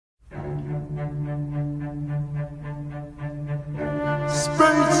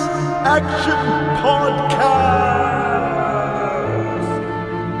Space Action Podcast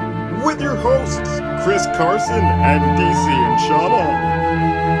with your hosts Chris Carson and DC and Shama.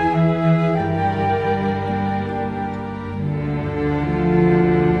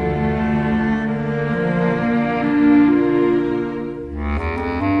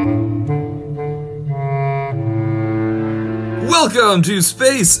 Welcome to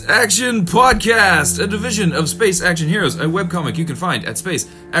Space Action Podcast, a division of Space Action Heroes, a webcomic you can find at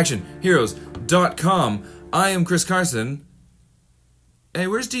spaceactionheroes.com. I am Chris Carson. Hey,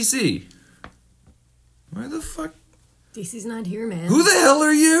 where's DC? Where the fuck? DC's not here, man. Who the hell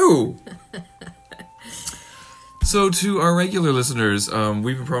are you? So, to our regular listeners,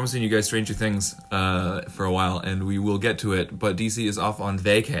 we've been promising you guys Stranger Things for a while, and we will get to it, but DC is off on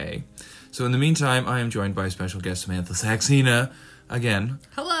vacay. So in the meantime, I am joined by special guest Samantha Saxena again.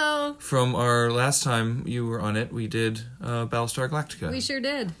 Hello. From our last time you were on it, we did Battlestar Galactica. We sure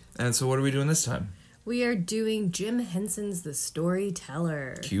did. And so what are we doing this time? We are doing Jim Henson's The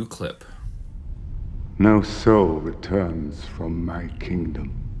Storyteller. Cue clip. No soul returns from my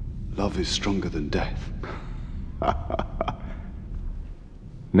kingdom. Love is stronger than death.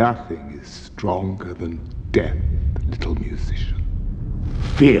 Nothing is stronger than death, little musician.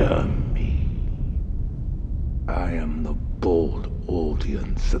 Fear me. I am the bored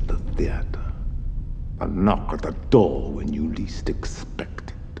audience at the theater. A knock at the door when you least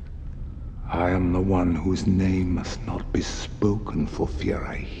expect it. I am the one whose name must not be spoken for fear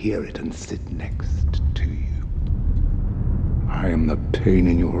I hear it and sit next to you. I am the pain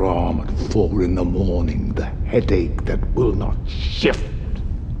in your arm at 4 a.m, the headache that will not shift.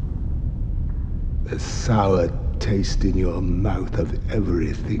 The sour taste in your mouth of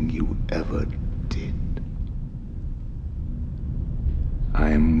everything you ever did.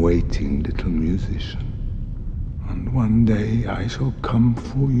 I am waiting, little musician, and one day I shall come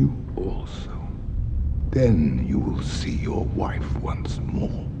for you also. Then you will see your wife once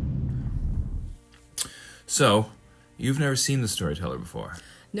more. So, you've never seen The Storyteller before?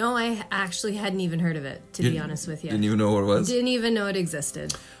 No, I actually hadn't even heard of it, to be honest with you. Didn't even know what it was? Didn't even know it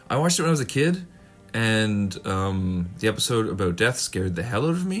existed. I watched it when I was a kid, and the episode about death scared the hell out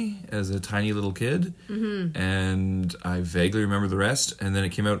of me as a tiny little kid. Mm-hmm. And I vaguely remember the rest. And then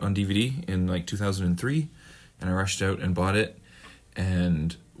it came out on DVD in like 2003, and I rushed out and bought it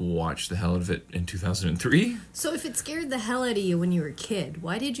and watched the hell out of it in 2003. So if it scared the hell out of you when you were a kid,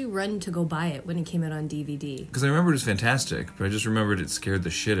 why did you run to go buy it when it came out on DVD? Because I remembered it was fantastic, but I just remembered it scared the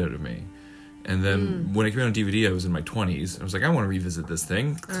shit out of me. And then when it came out on DVD, I was in my 20s. I was like, I want to revisit this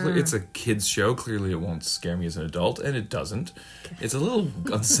thing. It's a kid's show. Clearly, it won't scare me as an adult, and it doesn't. It's a little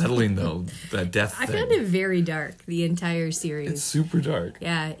unsettling, though, that death thing. I found it very dark, the entire series. It's super dark.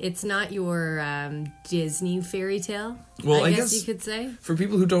 Yeah, it's not your Disney fairy tale, well, I guess you could say. For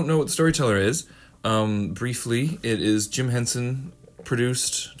people who don't know what Storyteller is, briefly, it is Jim Henson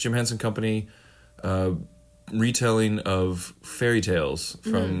produced, Jim Henson Company, retelling of fairy tales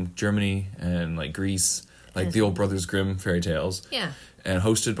from Germany and like Greece, like the old Brothers Grimm fairy tales. Yeah. And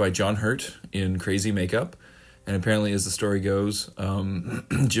hosted by John Hurt in crazy makeup. And apparently, as the story goes,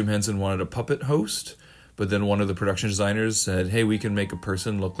 Jim Henson wanted a puppet host, but then one of the production designers said, hey, we can make a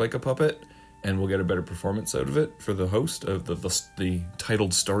person look like a puppet, and we'll get a better performance out of it for the host of the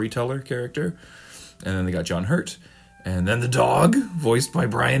titled Storyteller character. And then they got John Hurt. And then the dog, voiced by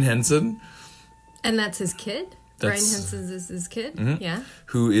Brian Henson. And that's his kid? Brian Henson is his kid? Mm-hmm. Yeah.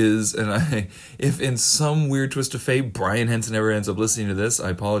 Who is, and if in some weird twist of fate, Brian Henson ever ends up listening to this,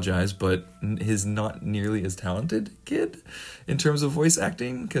 I apologize, but his not nearly as talented kid in terms of voice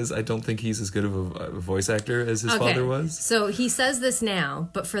acting, because I don't think he's as good of a voice actor as his father was. So he says this now,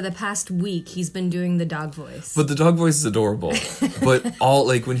 but for the past week, he's been doing the dog voice. But the dog voice is adorable. But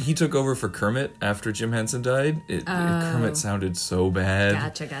when he took over for Kermit after Jim Henson died, Kermit sounded so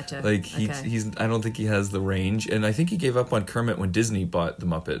bad. Gotcha. Like, he's I don't think he has the range. And I think he gave up on Kermit when Disney bought the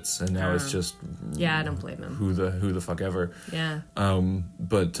Muppets, and now it's just I don't blame him. Who the fuck ever. Yeah.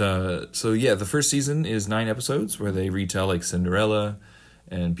 So yeah, the first season is 9 episodes where they retell like Cinderella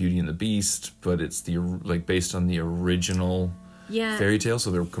and Beauty and the Beast, but it's based on the original fairy tale,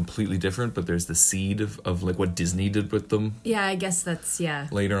 so they're completely different. But there's the seed of like what Disney did with them. Yeah, I guess that's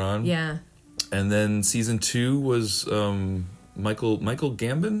later on. Yeah. And then season 2 was Michael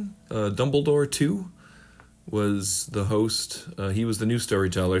Gambon, Dumbledore 2. Was the host. He was the new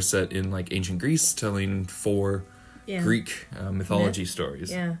storyteller set in like ancient Greece, telling 4 Greek mythology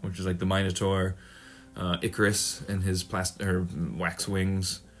stories, which is like the Minotaur, Icarus and his wax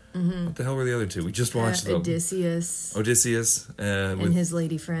wings, Mm-hmm. What the hell were the other two? We just watched them. Odysseus. And his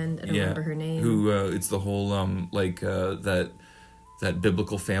lady friend. I don't remember her name. Who, it's the whole, that that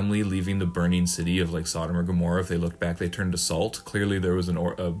biblical family leaving the burning city of like Sodom or Gomorrah. If they looked back, they turned to salt. Clearly, there was a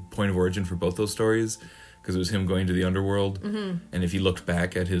point of origin for both those stories, because it was him going to the underworld. Mm-hmm. And if he looked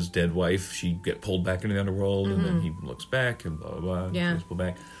back at his dead wife, she'd get pulled back into the underworld, and then he looks back and blah, blah, blah. Yeah. Pulled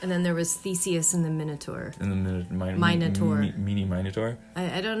back. And then there was Theseus and the Minotaur. And then the Minotaur. Mini Minotaur.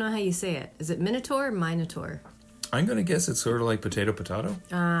 I don't know how you say it. Is it Minotaur or Minotaur? I'm going to guess it's sort of like potato.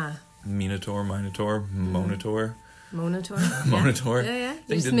 Ah. Minotaur, Minotaur, Monotaur. Monotaur? Monitor. Yeah.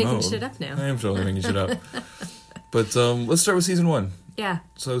 You're just making shit up now. I am totally making shit up. But let's start with season 1. Yeah.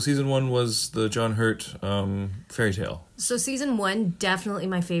 So season 1 was the John Hurt fairy tale. So season 1, definitely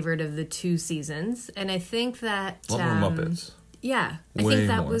my favorite of the 2 seasons. And I think that... A lot more Muppets. Yeah. I Way think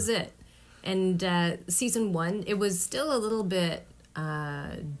that more. was it. And season 1, it was still a little bit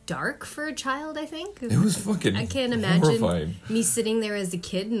dark for a child, I think. It was fucking I can't imagine horrifying. me sitting there as a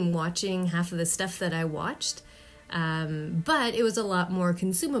kid and watching half of the stuff that I watched. But it was a lot more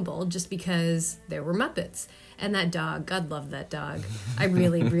consumable just because there were Muppets. And that dog, God love that dog. I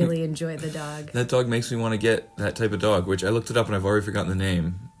really, really enjoy the dog. That dog makes me want to get that type of dog, which I looked it up and I've already forgotten the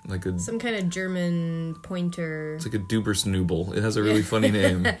name. Some kind of German pointer. It's like a Dubersnoobel. It has a really funny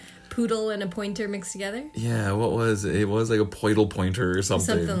name. Poodle and a pointer mixed together? Yeah, what was it? It was like a Poidle pointer or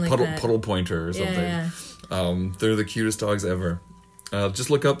something. Something like Puddle, that. Puddle pointer or something. Yeah. They're the cutest dogs ever.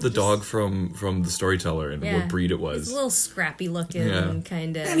 Just look up the dog from the Storyteller and what breed it was. It's a little scrappy looking,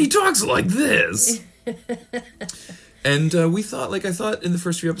 kind of. And he talks like this! And I thought in the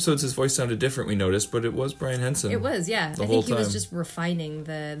first few episodes his voice sounded different, we noticed, but it was Brian Henson. It was, yeah. The I whole think he was time. just refining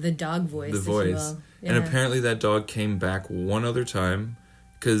the dog voice, The if voice. you will. Yeah. And apparently that dog came back one other time,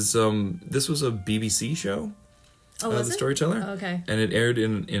 because this was a BBC show. Oh, was The it? Storyteller. Oh, okay. And it aired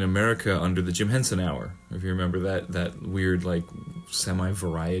in America under the Jim Henson Hour, if you remember that weird, like,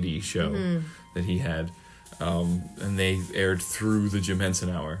 semi-variety show that he had. And they aired through the Jim Henson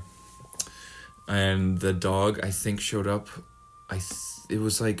Hour. And the dog, I think, showed up. It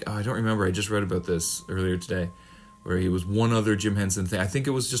was like, I don't remember. I just read about this earlier today, where he was one other Jim Henson thing. I think it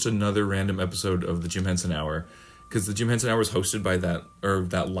was just another random episode of the Jim Henson Hour, because the Jim Henson Hour was hosted by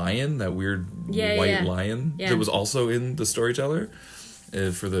that lion, that weird white lion that was also in The Storyteller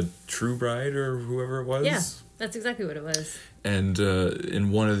for the True Bride or whoever it was. Yeah, that's exactly what it was. And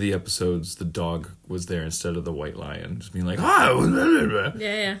in one of the episodes, the dog was there instead of the white lion, just being like, "Ah!"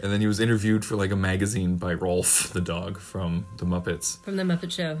 Yeah. And then he was interviewed for like a magazine by Rolf, the dog from the Muppets. From the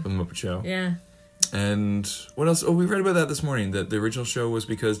Muppet Show. From the Muppet Show. Yeah. And what else? Oh, we read about that this morning. That the original show was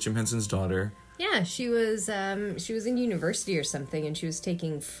because Jim Henson's daughter. Yeah, she was in university or something, and she was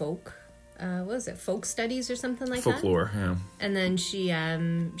taking folk studies or something like that. Folklore, yeah. And then she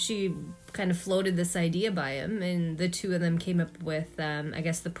kind of floated this idea by him, and the two of them came up with, I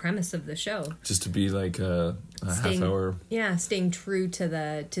guess, the premise of the show. Just to be like a half hour. Yeah, staying true to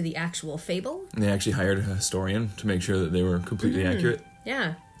the actual fable. And they actually hired a historian to make sure that they were completely accurate.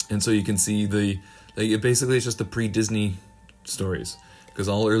 Yeah. And so you can see basically it's just the pre-Disney stories. Because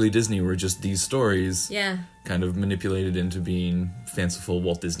all early Disney were just these stories, kind of manipulated into being fanciful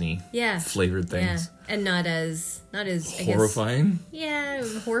Walt Disney flavored things. Yeah, and not as horrifying. I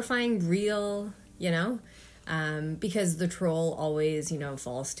guess, horrifying, real, because the troll always,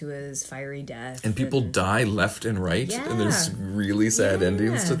 falls to his fiery death. And people die left and right, and there's really sad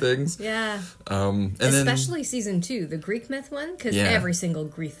endings to things. Yeah. And especially season 2, the Greek myth one, because every single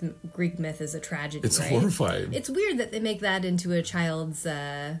Greek myth is a tragedy. It's right? horrifying. It's weird that they make that into a child's,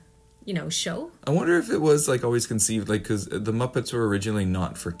 show. I wonder if it was like always conceived because the Muppets were originally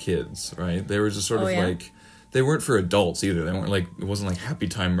not for kids, right? They were just sort of like. They weren't for adults either. They weren't it wasn't like Happy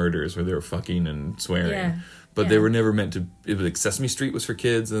Time Murders where they were fucking and swearing. Yeah. But they were never meant to. It was like Sesame Street was for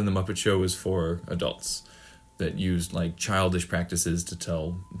kids, and then the Muppet Show was for adults that used like childish practices to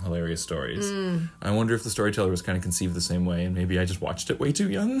tell hilarious stories. I wonder if the Storyteller was kind of conceived the same way, and maybe I just watched it way too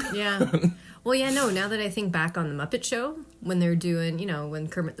young. Yeah. Well, now that I think back on the Muppet Show, when they're doing, when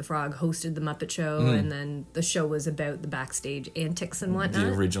Kermit the Frog hosted the Muppet Show, and then the show was about the backstage antics and whatnot.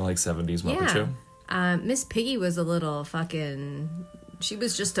 The original 70s Muppet Show. Miss Piggy was a little fucking... She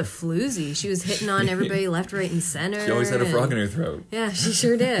was just a floozy. She was hitting on everybody left, right, and center. She always had a frog in her throat. Yeah, she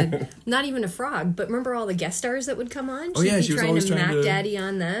sure did. Not even a frog, but remember all the guest stars that would come on? She was always trying trying to to... Daddy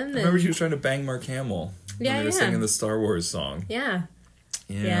on them. I remember she was trying to bang Mark Hamill when they were singing the Star Wars song. Yeah.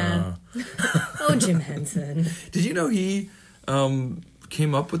 Yeah. Oh, Jim Henson. Did you know he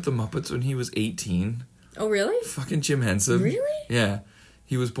came up with the Muppets when he was 18? Oh, really? Fucking Jim Henson. Really? Yeah.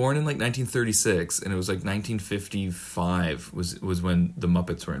 He was born in 1936, and it was 1955 was when the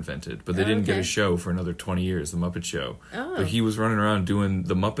Muppets were invented. But they didn't get a show for another 20 years, the Muppet Show. Oh. But he was running around doing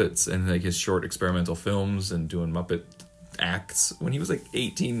the Muppets and his short experimental films and doing Muppet acts when he was like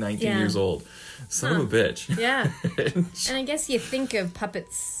 18, 19 Yeah. years old. Son of a bitch. Yeah. And I guess you think of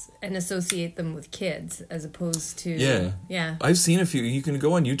puppets and associate them with kids as opposed to... Yeah. Yeah. I've seen a few. You can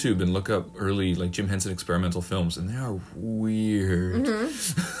go on YouTube and look up early, like, Jim Henson experimental films, and they are weird.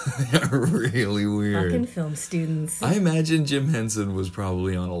 They are really weird. Fucking film students. I imagine Jim Henson was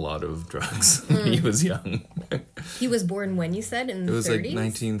probably on a lot of drugs when he was young. He was born when, you said? In the 30s? It was like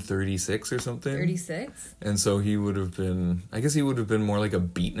 1936 or something. 36? And so he would have been, I guess he would have been more like a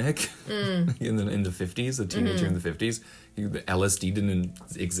beatnik in the 50s, a teenager in the 50s. The LSD didn't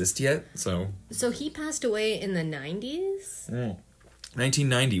exist yet, so... So he passed away in the 90s?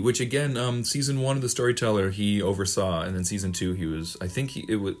 1990, which again, season 1 of The Storyteller he oversaw, and then season 2 he was, I think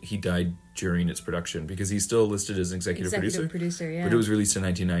he died during its production, because he's still listed as executive producer. Yeah. But it was released in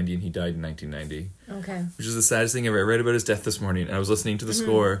 1990, and he died in 1990. Okay. Which is the saddest thing ever. I read about his death this morning, and I was listening to the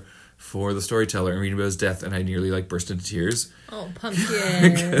score for The Storyteller and reading about his death, and I nearly like burst into tears. Oh,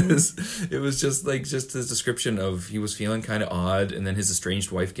 pumpkin. Because it was just his description of he was feeling kind of odd, and then his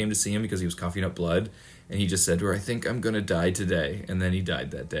estranged wife came to see him because he was coughing up blood, and he just said to her, I think I'm going to die today. And then he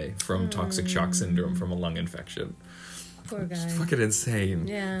died that day from toxic shock syndrome from a lung infection. Poor guy. It's fucking insane.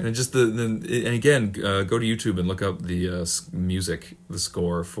 Yeah. And just and again, go to YouTube and look up the music, the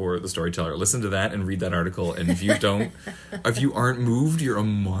score for The Storyteller. Listen to that and read that article. And if you aren't moved, you're a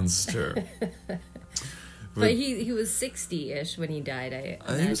monster. But he was 60-ish when he died, I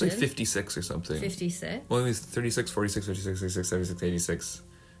think he was like 56 or something. 56? Well, he was 36, 46, 56, 66, 76, 86.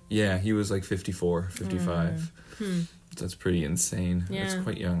 Yeah, he was like 54, 55. That's pretty insane. Yeah. That's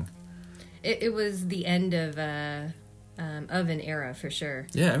quite young. It was the end of an era, for sure.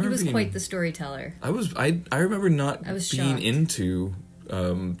 Yeah, I remember he was being- quite the storyteller. I remember not I was being shocked. into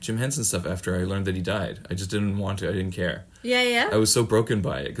Jim Henson stuff after I learned that he died. I just didn't want to. I didn't care. Yeah. I was so broken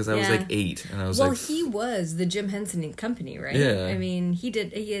by it because I was Yeah. like 8, and I was Well, like, he was the Jim Henson and Company, right? Yeah. I mean, he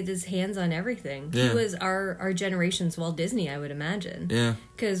had his hands on everything. Yeah. He was our generation's Walt Disney, I would imagine. yeah,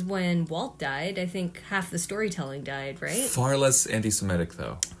 Because when Walt died, I think half the storytelling died, right? far less anti-Semitic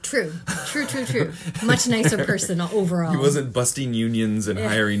though. True. Much nicer person overall. He wasn't busting unions and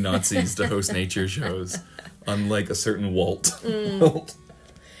hiring Nazis to host nature shows, unlike a certain Walt. Mm.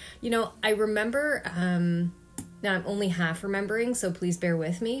 You know, I remember, now I'm only half remembering, so please bear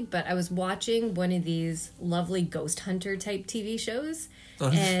with me, but I was watching one of these lovely ghost hunter type TV shows.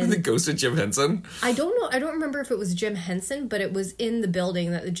 And The ghost of Jim Henson. I don't know, I don't remember if it was Jim Henson, but it was in the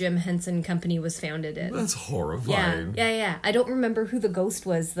building that the Jim Henson Company was founded in. That's horrifying. Yeah. I don't remember who the ghost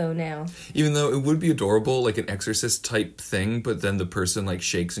was, though, now. Even though it would be adorable, like an Exorcist type thing, but then the person like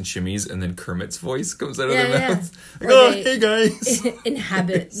shakes and shimmies, and then Kermit's voice comes out of their mouth. Like, Or oh, they- hey guys.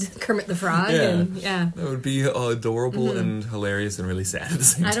 Inhabit Kermit the Frog. Yeah. That would be adorable and hilarious and really sad at the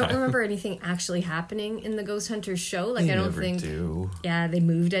same I time. don't remember anything actually happening in the Ghost Hunters show. Like, They I don't never think do. they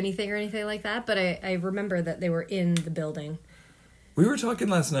moved anything or anything like that, but I remember that they were in the building. We were talking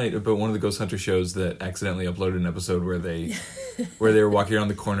last night about one of the Ghost Hunter shows that accidentally uploaded an episode where they were walking around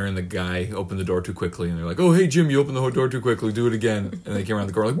the corner and the guy opened the door too quickly, and they're like, oh, hey, Jim, you opened the door too quickly, do it again. And they came around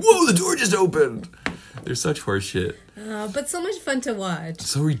the corner like, whoa, the door just opened. They're such horse shit. But so much fun to watch.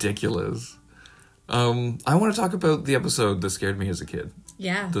 So ridiculous. I want to talk about the episode that scared me as a kid.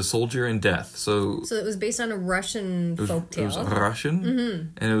 Yeah. The Soldier in Death. So So it was based on a Russian it was folktale.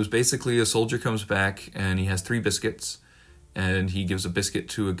 Russian, and it was basically a soldier comes back and he has 3 biscuits, and he gives a biscuit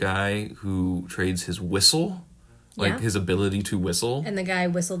to a guy who trades his whistle, like Yeah. his ability to whistle. And the guy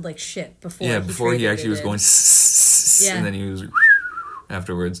whistled like shit before. Before he traded actually was it. going, Yeah. and then he was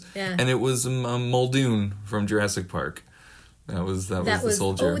afterwards. Yeah. And it was Muldoon from Jurassic Park. That was the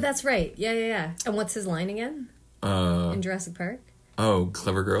soldier. Oh, that's right. Yeah. And what's his line again? In Jurassic Park? Oh,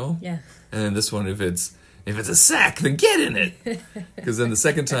 clever girl. Yeah. And then this one, if it's a sack, then get in it. Because then the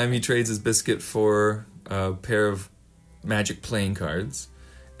second time he trades his biscuit for a pair of magic playing cards.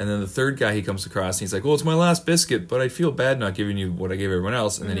 And then the third guy he comes across, and he's like, well, it's my last biscuit, but I feel bad not giving you what I gave everyone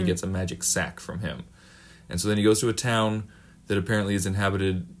else. And then he gets a magic sack from him. And so then he goes to a town that apparently is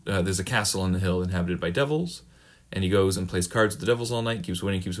inhabited, there's a castle on the hill inhabited by devils. And he goes and plays cards with the devils all night, keeps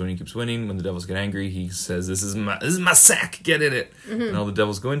winning. When the devils get angry, he says, this is my sack, get in it. And all the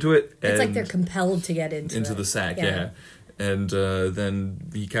devils go into it. It's like and- they're compelled to get into the sack, yeah. And then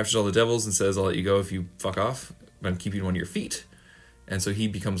he captures all the devils and says, I'll let you go if you fuck off, but I'm keeping one of your feet. And so he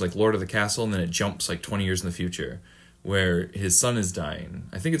becomes like Lord of the Castle, and then it jumps like 20 years in the future, where his son is dying.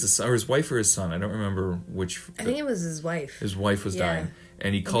 I think it's or his wife or his son. I don't remember which. I think it was his wife. His wife was Yeah. dying.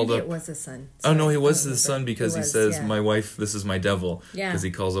 And he called Maybe up... it was his son. Oh, no, he was I don't his remember. son because It he was, says, yeah. my wife, this is my devil. Yeah. Because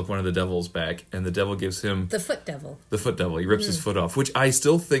he calls up one of the devils back, and the devil gives him... The foot devil. The foot devil. He rips his foot off, which I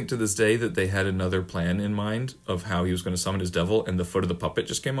still think to this day that they had another plan in mind of how he was going to summon his devil, and the foot of the puppet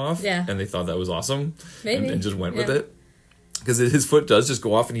just came off. Yeah. And they thought that was awesome. Maybe. And just went with Yeah. it. Because his foot does just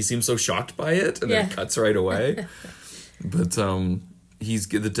go off, and he seems so shocked by it, and then it cuts right away. But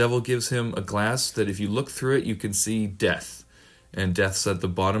the devil gives him a glass that if you look through it, you can see death. And death's at the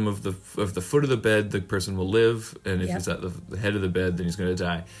bottom of the foot of the bed, the person will live. And if it's at the head of the bed, then he's going to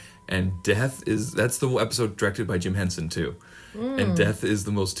die. And that's the episode directed by Jim Henson, too. And death is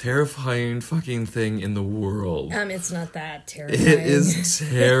the most terrifying fucking thing in the world. It's not that terrifying. It is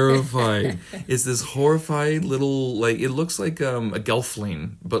terrifying. It's this horrifying little, like, it looks like a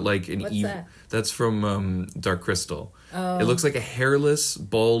gelfling, but like an What's evil. that? That's from Dark Crystal. Oh. It looks like a hairless,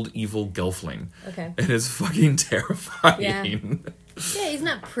 bald, evil gelfling. Okay. And it's fucking terrifying. Yeah, he's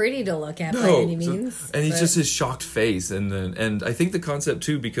not pretty to look at by No, any means. and he's just his shocked face, and I think the concept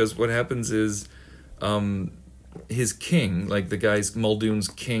too, because what happens is, his king, like the guy's Muldoon's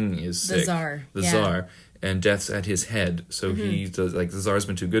king, is sick. The Tsar. Tsar, and Death's at his head, so he does like the Tsar's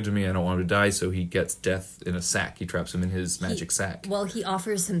been too good to me. I don't want him to die, so he gets Death in a sack. He traps him in his magic sack. Well, he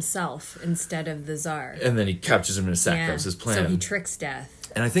offers himself instead of the Tsar. And then he captures him in a sack. That was his plan. So he tricks Death.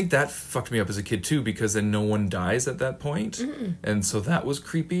 And I think that fucked me up as a kid too, because then no one dies at that point. And so that was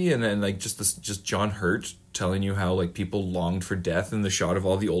creepy. And then like just John Hurt telling you how like people longed for death, and the shot of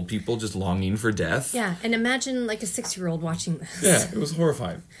all the old people just longing for death. Yeah, and imagine like a 6-year-old watching this. Yeah, it was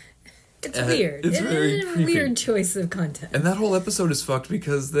horrifying. It's weird. It's very a creepy. weird choice of content. And that whole episode is fucked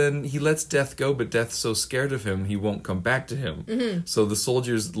because then he lets Death go, but Death's so scared of him, he won't come back to him. So the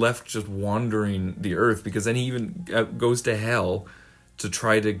soldiers left just wandering the earth, because then he even goes to hell to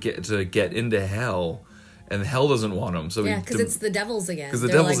try to get into hell, and hell doesn't want him. So because it's the devils again. Because the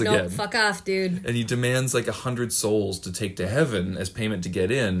They're devils like, again. nope, fuck off, dude. And he demands like 100 souls to take to heaven as payment to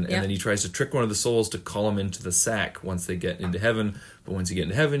get in. And then he tries to trick one of the souls to call him into the sack once they get into heaven. But once you get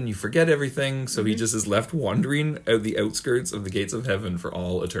into heaven, you forget everything. So he just is left wandering out the outskirts of the gates of heaven for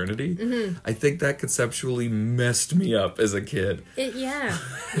all eternity. I think that conceptually messed me up as a kid. It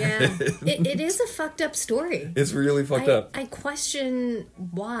is a fucked up story. It's really fucked up. I question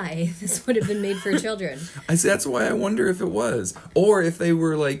why this would have been made for children. That's why I wonder if it was, or if they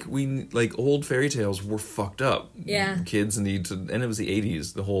were like old fairy tales were fucked up. Yeah, kids need to, and it was the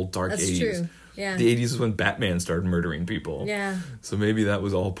 80s, the whole dark That's 80s. true. Yeah, the 80s is when Batman started murdering people. Yeah, so maybe that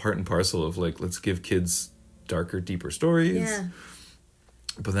was all part and parcel of like, let's give kids darker, deeper stories. Yeah.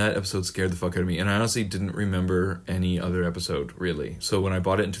 But that episode scared the fuck out of me, and I honestly didn't remember any other episode really. So when I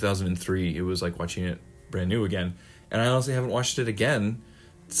bought it in 2003, it was like watching it brand new again, and I honestly haven't watched it again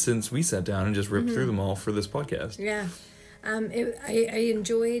since we sat down and just ripped through them all for this podcast. Yeah. I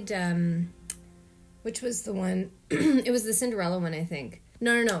enjoyed, which was the one, it was the Cinderella one, I think.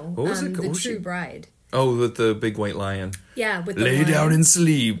 No. What was it? The True Bride. Oh, with the big white lion. Yeah, with the Lay lion. down and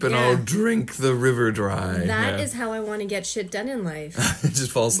sleep, and I'll drink the river dry. That is how I want to get shit done in life.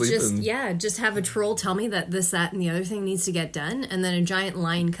 Just fall asleep. Just have a troll tell me that this, that, and the other thing needs to get done, and then a giant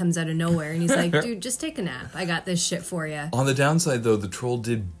lion comes out of nowhere, and he's like, dude, just take a nap. I got this shit for you. On the downside, though, the troll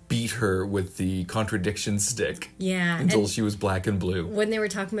did beat her with the contradiction stick. Yeah. Until she was black and blue. When they were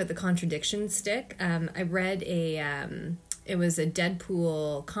talking about the contradiction stick, I read it was a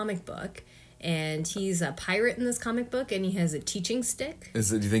Deadpool comic book, and he's a pirate in this comic book, and he has a teaching stick. Do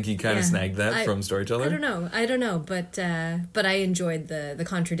you think he kind of snagged that from Storyteller? I don't know, but I enjoyed the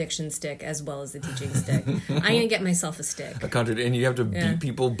contradiction stick as well as the teaching stick. I'm gonna get myself a stick. And you have to beat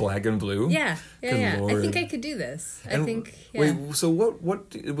people black and blue. Yeah. Lord. I think I could do this. Wait, so what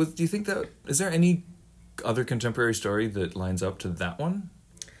do you think that is there any other contemporary story that lines up to that one,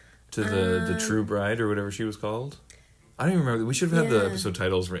 to the True Bride or whatever she was called? I don't even remember. We should have had the episode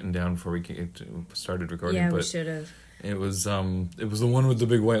titles written down before we started recording. Yeah, but we should have. It was the one with the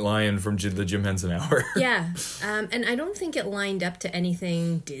big white lion from the Jim Henson Hour. Yeah, and I don't think it lined up to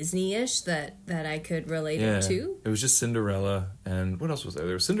anything Disney-ish that I could relate it to. It was just Cinderella, and what else was there?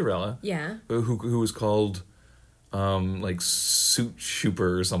 There was Cinderella. Yeah. Who was called like Suit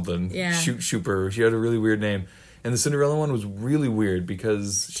Shooper or something. Yeah. Shoot Shooper. She had a really weird name. And the Cinderella one was really weird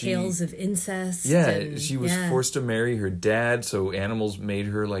because tales of incest. Yeah, she was forced to marry her dad, so animals made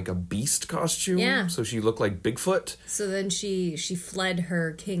her like a beast costume. Yeah. So she looked like Bigfoot. So then she fled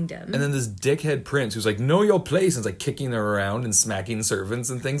her kingdom. And then this dickhead prince who's like, know your place, and is like kicking her around and smacking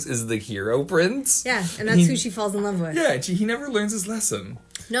servants and things, is the hero prince. Yeah, and that's who she falls in love with. Yeah, he never learns his lesson.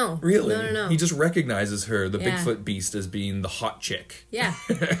 No. Really? No. He just recognizes her, the Bigfoot beast, as being the hot chick. Yeah.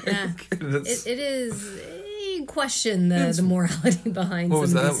 Yeah. It is you question the morality behind What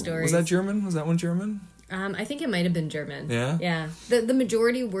was some of that? these stories. Was that German? Was that one German? I think it might have been German. Yeah? Yeah. The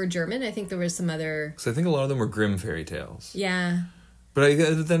majority were German. I think there was some other... Because I think a lot of them were Grimm fairy tales. Yeah.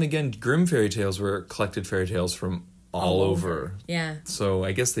 But then again, Grimm fairy tales were collected fairy tales from all over. Yeah. So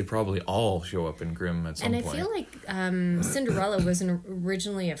I guess they probably all show up in Grimm at some point. And I feel like Cinderella was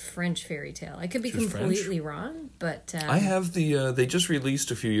originally a French fairy tale. I could be completely wrong, but... I have the... they just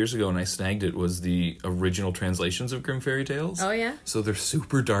released a few years ago, and I snagged it, was the original translations of Grimm fairy tales. Oh, yeah? So they're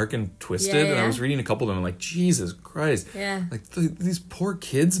super dark and twisted, Yeah, and I yeah. was reading a couple of them, and I'm like, Jesus Christ. Yeah. Like, these poor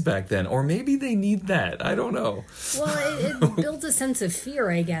kids back then. Or maybe they need that. I don't know. Well, it builds a sense of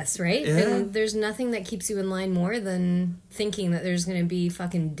fear, I guess, right? Yeah. And there's nothing that keeps you in line more than thinking that there's going to be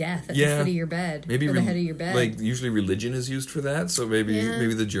fucking death at the foot of your bed. Maybe or the head of your bed. Like, usually religion is used for that, so maybe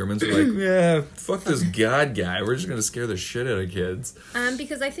the Germans were like, yeah, fuck this God guy. We're just going to scare the shit out of kids.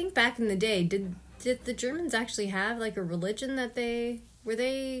 Because I think back in the day, did the Germans actually have, like, a religion that were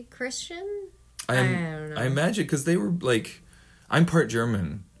they Christian? I don't know. I imagine, because they were, like, I'm part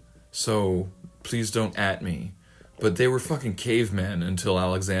German, so please don't at me. But they were fucking cavemen until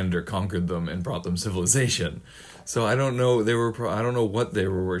Alexander conquered them and brought them civilization. So I don't know. I don't know what they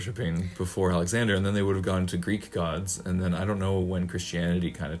were worshiping before Alexander, and then they would have gone to Greek gods, and then I don't know when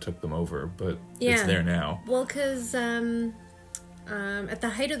Christianity kind of took them over, but it's there now. Well, because at the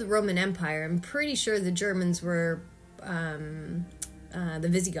height of the Roman Empire, I'm pretty sure the Germans were the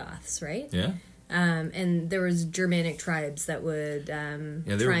Visigoths, right? Yeah. And there was Germanic tribes that would try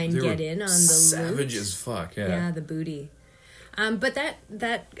and get in on the savage loot. as fuck. Yeah. Yeah, the booty. But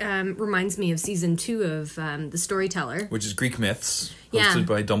that reminds me of season 2 of the Storyteller, Which is Greek myths, hosted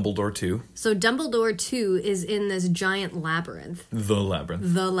by Dumbledore 2. So Dumbledore 2 is in this giant labyrinth. The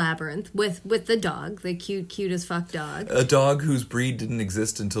labyrinth. With the dog, the cute as fuck dog. A dog whose breed didn't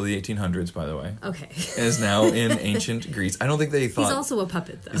exist until the 1800s, by the way. Okay. And is now in ancient Greece. I don't think they thought... He's also a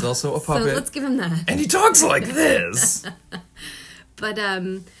puppet, though. He's also a puppet. So let's give him that. And he talks like this!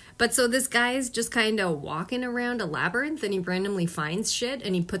 But so this guy's just kind of walking around a labyrinth and he randomly finds shit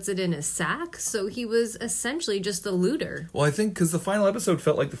and he puts it in his sack. So he was essentially just a looter. Well, I think because the final episode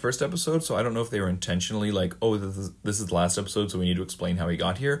felt like the first episode, so I don't know if they were intentionally like, oh, this is the last episode, so we need to explain how he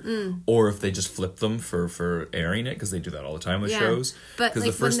got here, or if they just flipped them for airing it, because they do that all the time with shows. But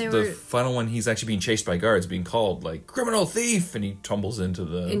like the final one, he's actually being chased by guards, being called like criminal thief, and he tumbles into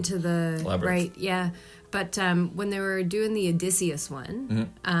the labyrinth. Right, yeah. But when they were doing the Odysseus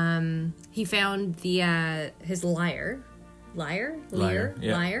one, he found his lyre. Liar.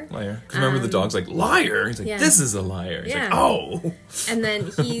 Because remember the dog's like, liar? He's like, this is a liar. He's like, oh. And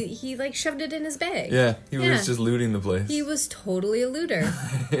then he like shoved it in his bag. Yeah, he was just looting the place. He was totally a looter.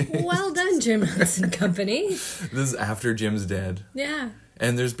 Well done, Jim Henson Company. This is after Jim's dead. Yeah.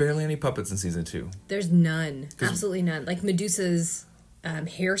 And there's barely any puppets in season 2. There's none. Absolutely none. Like Medusa's...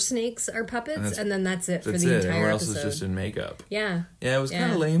 hair snakes are puppets, and then that's it for the entire episode. Everyone else is just in makeup. Yeah. Yeah, it was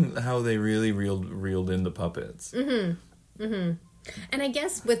kind of lame how they really reeled in the puppets. And I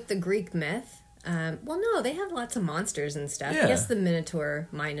guess with the Greek myth, they have lots of monsters and stuff. Yeah. I guess the Minotaur,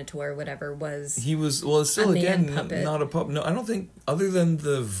 whatever, was... He was, well, it's still, again, puppet. not a puppet. No, I don't think, other than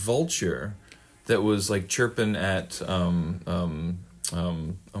the vulture that was, like, chirping at, oh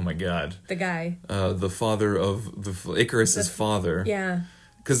my god. The guy. The father of Icarus's father. Yeah.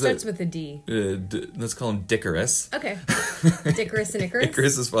 Starts with a D. Let's call him Dickarus. Okay. Dickarus and Icarus?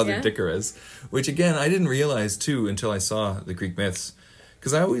 Icarus's father, Dickarus. Which, again, I didn't realize, too, until I saw the Greek myths.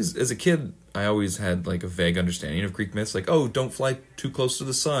 Because as a kid, I always had, like, a vague understanding of Greek myths. Like, oh, don't fly too close to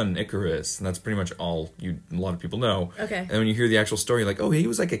the sun, Icarus. And that's pretty much all a lot of people know. Okay. And when you hear the actual story, like, oh, he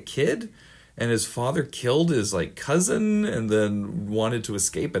was, like, a kid? And his father killed his, like, cousin and then wanted to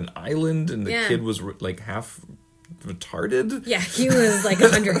escape an island, and the kid was, like, half retarded. Yeah, he was, like,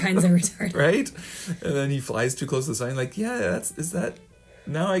 100 kinds of retarded. Right? And then he flies too close to the sun. Like, is that...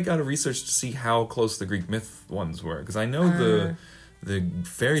 Now I gotta research to see how close the Greek myth ones were. Because I know the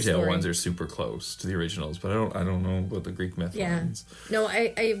fairy tale ones are super close to the originals, but I don't know about the Greek myth ones. No,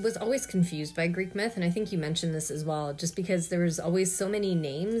 I was always confused by Greek myth, and I think you mentioned this as well, just because there was always so many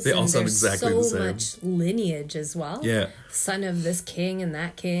names. They all sound exactly the same. So much lineage as well. Yeah. Son of this king and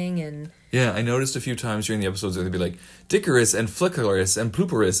that king, and... Yeah, I noticed a few times during the episodes where they'd be like, Dickarus and Flickerus and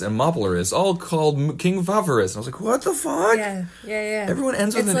Pooperus and Mopplerus, all called King Vavarus. And I was like, what the fuck? Yeah. Everyone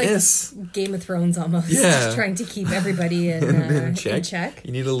ends with an like is. Game of Thrones almost. Yeah. Just trying to keep everybody in check.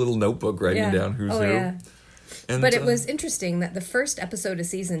 You need a little notebook writing down who's who. Yeah. And, But it was interesting that the first episode of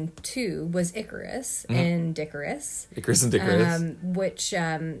season 2 was Icarus and Dickarus. Icarus and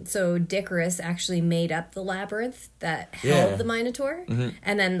Dickarus. So Dickarus actually made up the labyrinth that held the Minotaur.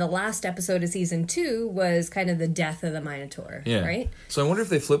 And then the last episode of season 2 was kind of the death of the Minotaur, right? So I wonder if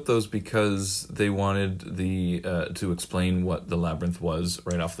they flipped those because they wanted to explain what the labyrinth was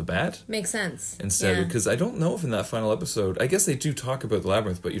right off the bat. Makes sense. Instead, because I don't know if in that final episode, I guess they do talk about the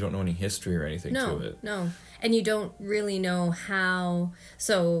labyrinth, but you don't know any history or anything to it. No. And you don't really know how.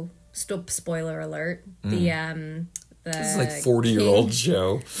 So, spoiler alert. The This is like 40-year-old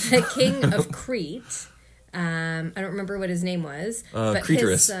show. The king of Crete. I don't remember what his name was, but Creterus.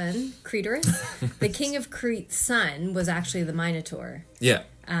 his son, Creterus, the king of Crete's son was actually the Minotaur. Yeah.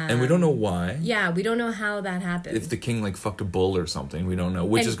 And we don't know why. Yeah, we don't know how that happened. If the king like fucked a bull or something, we don't know,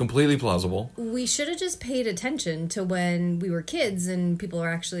 which is completely plausible. We should have just paid attention to when we were kids and people were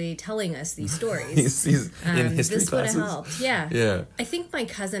actually telling us these stories. He's in history this classes. would have helped. Yeah. Yeah. I think my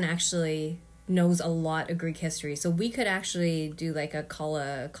cousin actually knows a lot of Greek history, so we could actually do like a call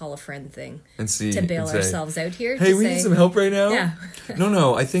a friend thing And see to bail and say, ourselves out here. Hey, to we say, need some help right now. Yeah.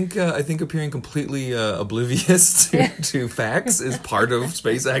 No. I think appearing completely oblivious to facts is part of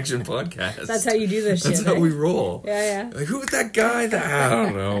Space Action Podcast. That's how you do this shit. That's how we roll. Yeah. Like, who's that guy? I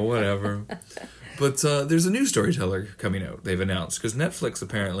don't know. Whatever. But there's a new Storyteller coming out. They've announced because Netflix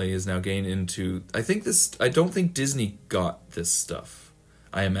apparently is now getting into. I don't think Disney got this stuff.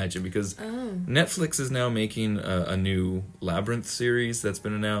 I imagine, because Netflix is now making a new Labyrinth series that's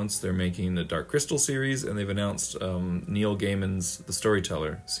been announced. They're making the Dark Crystal series, and they've announced Neil Gaiman's The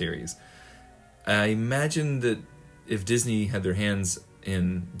Storyteller series. I imagine that if Disney had their hands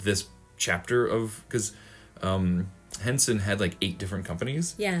in this chapter of... Because Henson had like 8 different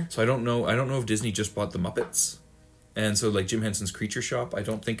companies. Yeah. So I don't know if Disney just bought the Muppets. And so like Jim Henson's Creature Shop, I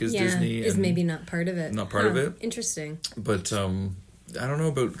don't think is Disney. Is maybe not part of it. Not part of it. Interesting. But... I don't know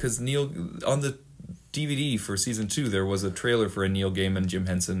about, because Neil, on the DVD for season 2, there was a trailer for a Neil Gaiman, Jim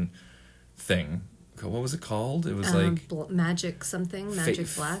Henson thing. What was it called? It was like magic something,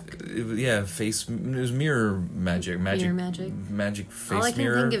 magic black. It was mirror magic, Mirror magic, magic face mirror. All I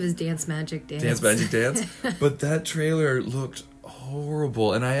can think of is dance magic dance. Dance magic dance. But that trailer looked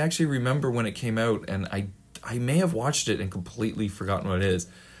horrible, and I actually remember when it came out, and I may have watched it and completely forgotten what it is.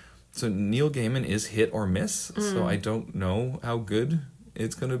 So Neil Gaiman is hit or miss, so I don't know how good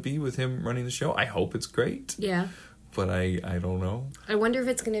it's going to be with him running the show. I hope it's great. Yeah. But I don't know. I wonder if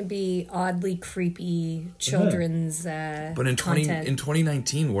it's going to be oddly creepy children's But in content. in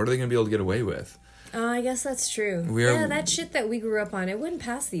 2019, what are they going to be able to get away with? Oh, I guess that's true. That shit that we grew up on, it wouldn't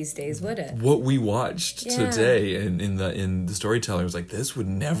pass these days, would it? What we watched today in the Storyteller was like, this would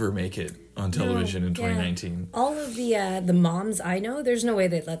never make it on television in 2019. All of the moms I know, there's no way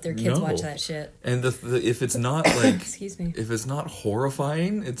they'd let their kids watch that shit. And if it's not like excuse me, if it's not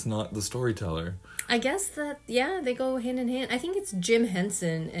horrifying, it's not the Storyteller. I guess that they go hand in hand. I think it's Jim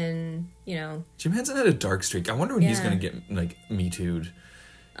Henson, and Jim Henson had a dark streak. I wonder when he's going to get like Me Too'd.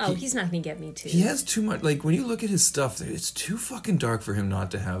 Oh, he's not going to get Me Too. He has too much. Like when you look at his stuff, it's too fucking dark for him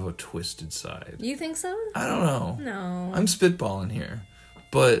not to have a twisted side. You think so? I don't know. No, I'm spitballing here,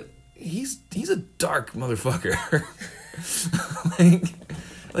 but he's a dark motherfucker.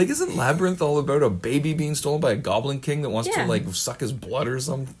 like isn't Labyrinth all about a baby being stolen by a goblin king that wants to like suck his blood or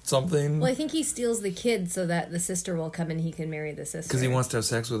something? Well, I think he steals the kid so that the sister will come and he can marry the sister. Because he wants to have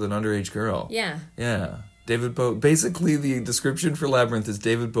sex with an underage girl. Yeah. Yeah. David Bowie. Basically, the description for Labyrinth is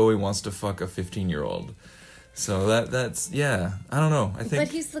David Bowie wants to fuck a 15-year-old. So that's I don't know. I think. But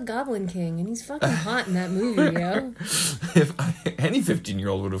he's the Goblin King, and he's fucking hot in that movie, yo. If any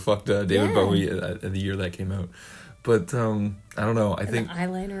 15-year-old would have fucked David Bowie the year that came out, but I don't know. I think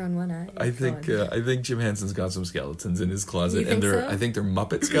eyeliner on one eye. I think Jim Henson's got some skeletons in his closet, You think so? I think they're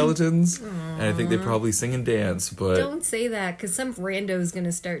Muppet skeletons, and I think they probably sing and dance. But don't say that, because some rando's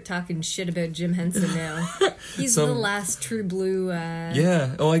gonna start talking shit about Jim Henson now. He's the last true blue.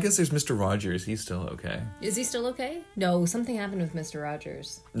 Yeah. Oh, I guess there's Mr. Rogers. He's still okay. Is he still okay? No, something happened with Mr.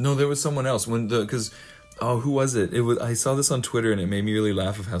 Rogers. No, there was someone else who was it? I saw this on Twitter and it made me really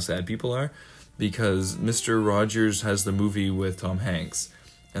laugh of how sad people are. Because Mr. Rogers has the movie with Tom Hanks,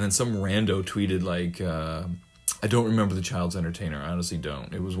 and then some rando tweeted like, I don't remember the child's entertainer. I honestly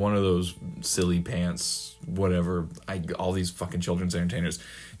don't. It was one of those silly pants, whatever. All these fucking children's entertainers,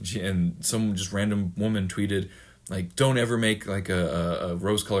 and some just random woman tweeted like, don't ever make like a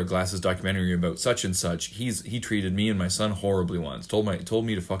rose-colored glasses documentary about such and such. He treated me and my son horribly once. Told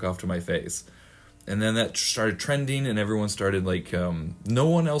me to fuck off to my face. And then that started trending, and everyone started like, no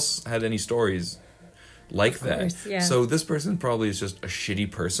one else had any stories like that. course, yeah. So this person probably is just a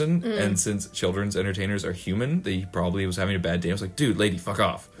shitty person, and since children's entertainers are human, they probably was having a bad day. I was like, dude, lady, fuck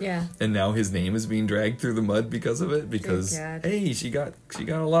off. Yeah. And now his name is being dragged through the mud because of it, because God. hey, she got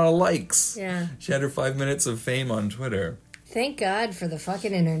a lot of likes. Yeah. She had her 5 minutes of fame on Twitter. Thank God for the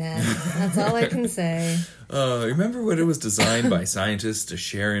fucking internet. That's all I can say. Remember when it was designed by scientists to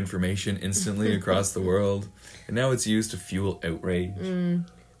share information instantly across the world? And now it's used to fuel outrage.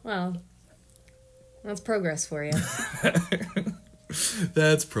 Well, that's progress for you.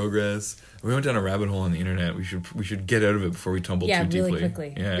 That's progress. We went down a rabbit hole on the internet. We should get out of it before we tumble too deeply.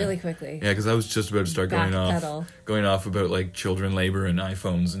 Really quickly. Yeah, because I was just about to start going off about like children labor and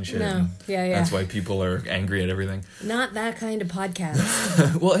iPhones and shit. No, yeah. That's why people are angry at everything. Not that kind of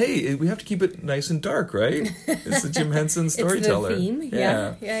podcast. Well, hey, we have to keep it nice and dark, right? It's the Jim Henson Storyteller. It's the theme.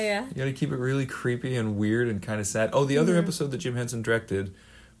 Yeah. You got to keep it really creepy and weird and kind of sad. Oh, the other episode that Jim Henson directed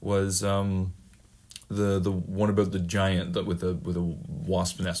was the one about the giant with a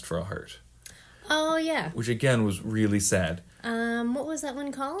wasp nest for a heart. Oh yeah. Which again was really sad. What was that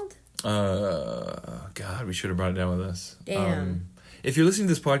one called? God, we should have brought it down with us. Damn. If you're listening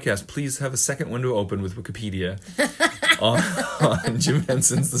to this podcast, please have a second window open with Wikipedia on Jim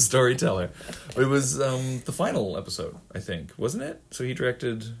Henson's The Storyteller. It was the final episode, I think, wasn't it? So he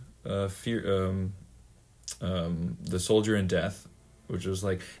directed The Soldier in Death, which was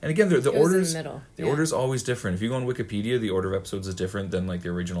like, and again, the orders, the order's always different. If you go on Wikipedia, the order of episodes is different than like the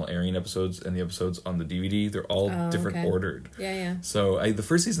original airing episodes and the episodes on the DVD. They're all different ordered. Yeah. So the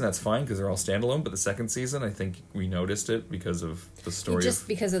first season, that's fine because they're all standalone, but the second season, I think we noticed it because of the story. Just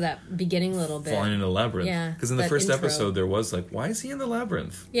because of that beginning little bit. Falling in a labyrinth. Yeah. Because in the first episode, there was like, why is he in the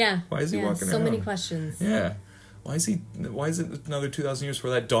labyrinth? Yeah. Why is he walking around? So many questions. Yeah. Why is it another 2,000 years before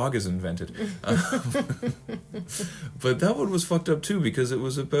that dog is invented? But that one was fucked up too because it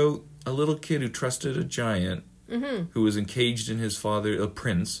was about a little kid who trusted a giant who was encaged in a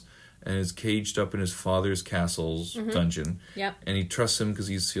prince, and is caged up in his father's castle's dungeon. Yep. And he trusts him because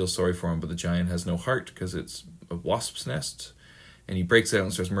he feels sorry for him, but the giant has no heart because it's a wasp's nest. And he breaks out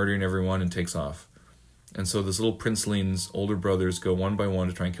and starts murdering everyone and takes off. And so this little princeling's older brothers go one by one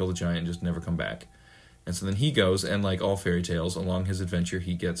to try and kill the giant and just never come back. And so then he goes, and like all fairy tales, along his adventure,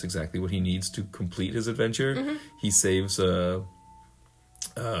 he gets exactly what he needs to complete his adventure. He saves a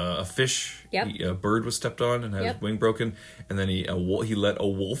fish. A bird was stepped on and had his wing broken. And then he let a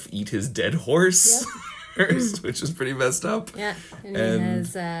wolf eat his dead horse, which is pretty messed up. Yeah, and he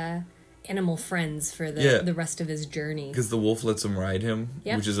has animal friends for the rest of his journey. Because the wolf lets him ride him,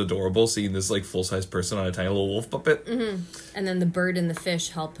 which is adorable, seeing this like full-size person on a tiny little wolf puppet. And then the bird and the fish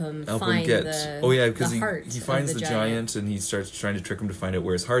help him find because heart he finds the giant and he starts trying to trick him to find out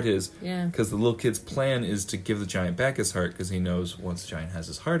where his heart is. Yeah. Because the little kid's plan is to give the giant back his heart because he knows once the giant has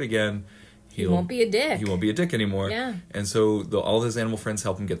his heart again, he won't be a dick. He won't be a dick anymore. Yeah. And so all his animal friends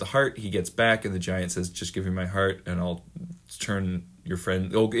help him get the heart. He gets back, and the giant says, "Just give me my heart, and I'll turn your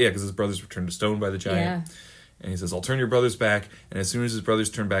friend." Oh, yeah, because his brothers were turned to stone by the giant. Yeah. And he says, "I'll turn your brothers back." And as soon as his brothers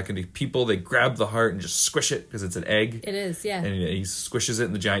turn back into people, they grab the heart and just squish it because it's an egg. It is, yeah. And he squishes it,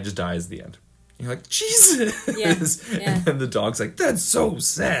 and the giant just dies at the end. And you're like, Jesus. Yeah. And then the dog's like, "That's so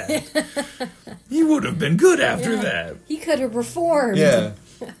sad. He would have been good after that. He could have reformed." Yeah.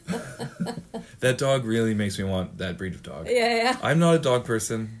 That dog really makes me want that breed of dog. Yeah. I'm not a dog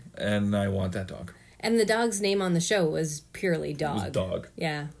person, and I want that dog. And the dog's name on the show was purely dog. It was dog.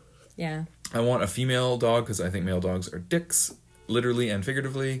 Yeah. I want a female dog because I think male dogs are dicks, literally and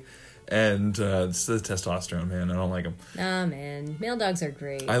figuratively. And it's the testosterone, man. I don't like them. Nah, man. Male dogs are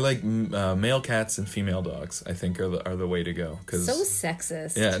great. I like male cats and female dogs, I think, are the way to go. So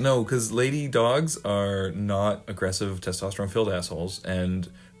sexist. Yeah, no, because lady dogs are not aggressive, testosterone-filled assholes, and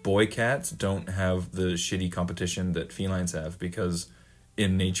boy cats don't have the shitty competition that felines have, because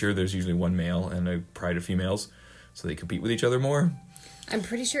in nature there's usually one male and a pride of females, so they compete with each other more. I'm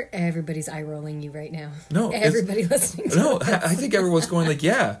pretty sure everybody's eye-rolling you right now. No. Everybody listening to No, this. I think everyone's going like,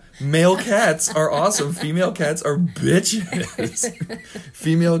 yeah, male cats are awesome. Female cats are bitches.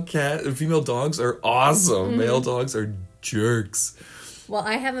 Female dogs are awesome. Male dogs are jerks. Well,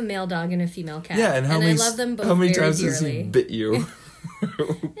 I have a male dog and a female cat. Yeah, and I love them both how many very times dearly. has he bit you?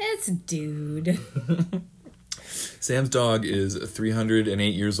 It's dude. Sam's dog is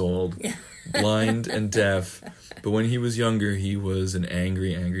 308 years old, blind and deaf. But when he was younger, he was an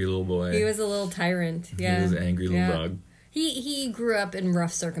angry, angry little boy. He was a little tyrant. Yeah. He was an angry little dog. He grew up in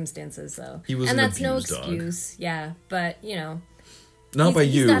rough circumstances, though. He was and an that's no abused excuse. dog. Yeah, but, Not by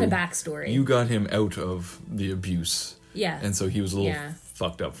you. He's got a backstory. You got him out of the abuse. Yeah. And so he was a little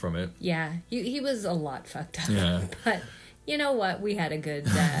fucked up from it. Yeah. He was a lot fucked up. Yeah. But, You know what? We had a good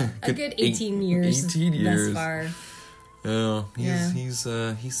 18 years 18 years. thus far. Oh, Yeah. he's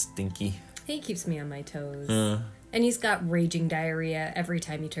stinky. He keeps me on my toes. And he's got raging diarrhea every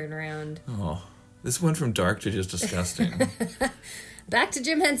time you turn around. Oh, this went from dark to just disgusting. Back to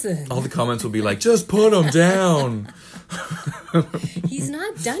Jim Henson. All the comments will be like, just put him down. He's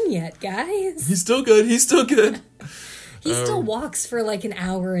not done yet, guys. He's still good. He Still walks for like an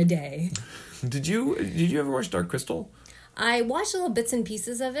hour a day. Did you ever watch Dark Crystal? I watched little bits and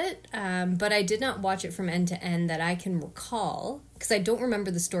pieces of it, but I did not watch it from end to end that I can recall, because I don't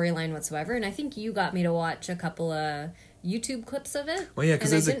remember the storyline whatsoever, and I think you got me to watch a couple of YouTube clips of it. Well, yeah,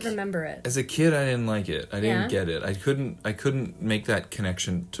 because I didn't remember it. As a kid, I didn't like it. I didn't Yeah? get it. I couldn't make that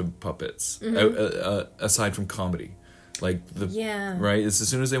connection to puppets aside from comedy. Like Yeah. right. It's as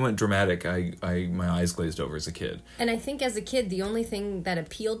soon as they went dramatic, I my eyes glazed over as a kid. And I think as a kid, the only thing that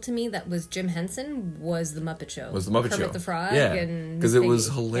appealed to me that was Jim Henson was the Muppet Show. Kermit the Frog. Yeah, and because it was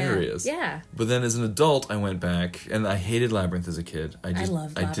hilarious. Yeah. But then as an adult, I went back and I hated Labyrinth as a kid. I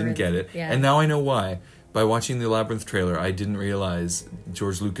loved didn't Labyrinth. get it. Yeah. And now I know why. By watching the Labyrinth trailer, I didn't realize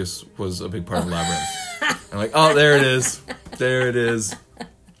George Lucas was a big part of Labyrinth. I'm like, oh, there it is. There it is.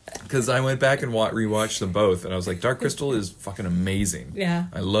 Because I went back and rewatched them both, and I was like, Dark Crystal is fucking amazing. Yeah.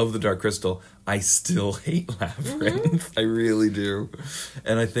 I love the Dark Crystal. I still hate Labyrinth. I really do.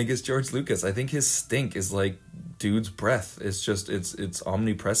 And I think it's George Lucas. I think his stink is like dude's breath. It's just, it's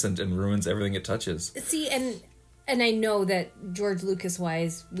omnipresent and ruins everything it touches. See, and I know that George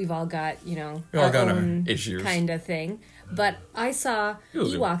Lucas-wise, we've all got, We all got our own issues. kind of thing. But I saw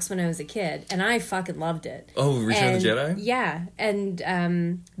Ewoks when I was a kid, and I fucking loved it. Oh, Return of the Jedi? Yeah, and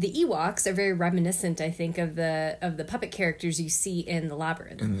the Ewoks are very reminiscent, I think, of the puppet characters you see in the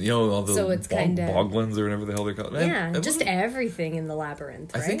Labyrinth. And, all the So it's kinda- boglins or whatever the hell they're called. Yeah, just everything in the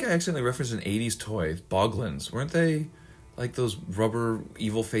Labyrinth, right? I think I accidentally referenced an 80s toy, boglins. Weren't they like those rubber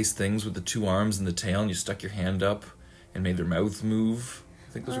evil face things with the two arms and the tail, and you stuck your hand up and made their mouths move?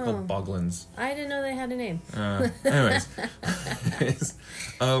 I think those were called boglins. I didn't know they had a name. Anyways.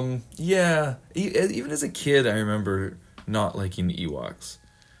 Yeah. Even as a kid, I remember not liking the Ewoks.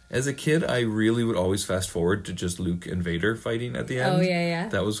 As a kid, I really would always fast forward to just Luke and Vader fighting at the end. Oh, yeah.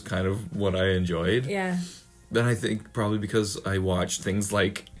 That was kind of what I enjoyed. Yeah. Then I think probably because I watched things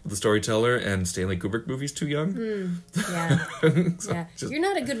like The Storyteller and Stanley Kubrick movies too young. Yeah. So Yeah. You're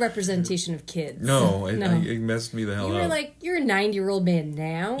not a good representation of kids. No, it messed me the hell You up. were like, you're a 90-year-old man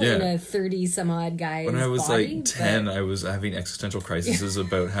now Yeah. in a 30-some-odd guy's When I was body, like 10, I was having existential crises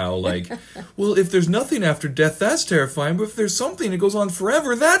about how, like, well, if there's nothing after death, that's terrifying, but if there's something that goes on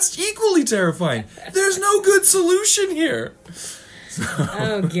forever, that's equally terrifying. There's no good solution here.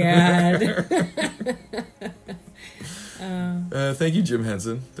 Oh, God. Thank you, Jim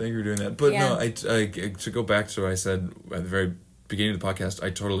Henson. Thank you for doing that. But Yeah. no, I to go back to what I said at the very beginning of the podcast, I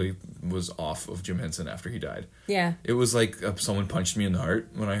totally was off of Jim Henson after he died. Yeah. It was like someone punched me in the heart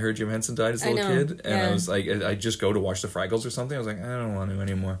when I heard Jim Henson died as a little kid. And I was like, I just go to watch the Fraggles or something. I was like, I don't want to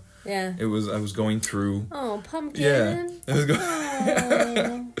anymore. Yeah. I was going through... Oh, pumpkin. Yeah. I was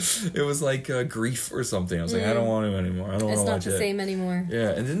Oh. it was like grief or something. I was like, I don't want to anymore. I don't want It's to not watch the it. same anymore. Yeah,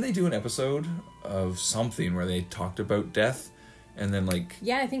 and didn't they do an episode of something where they talked about death, and then like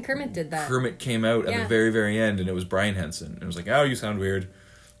Yeah, I think Kermit did that. Kermit came out at the very, very end, and it was Brian Henson. And it was like, oh, you sound weird,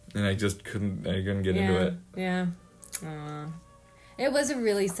 and I just couldn't get into it. Yeah. It was a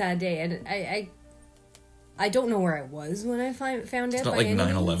really sad day, and I don't know where I was when I found it. It's not by like any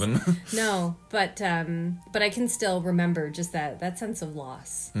 9/11. means. No, but I can still remember just that sense of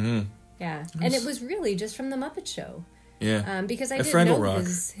loss. Mm. Yeah, and it was really just from the Muppet Show. Yeah. Because I And didn't Fraggle know Rock.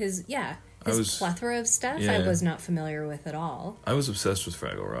 his was- plethora of stuff I Yeah. was not familiar with at all. I was obsessed with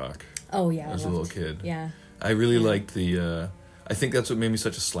Fraggle Rock Oh yeah, as a little kid. Yeah. I really liked the. I think that's what made me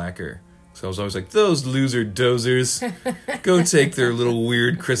such a slacker. So I was always like, those loser dozers, go take their little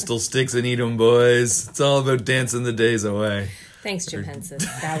weird crystal sticks and eat them, boys. It's all about dancing the days away. Thanks, Jim Henson.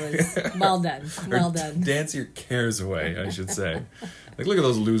 That was well done. Well Or done. Dance your cares away, I should say. Like, look at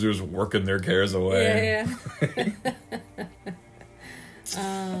those losers working their cares away. Yeah.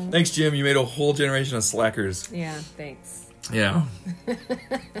 Thanks, Jim. You made a whole generation of slackers. Yeah. Thanks. Yeah.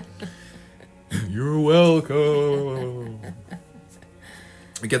 You're welcome.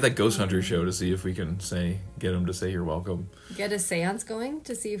 We get that Ghost Hunter show to see if we can get him to say you're welcome. Get a seance going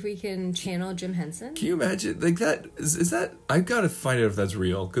to see if we can channel Jim Henson. Can you imagine? Like that is that? I've got to find out if that's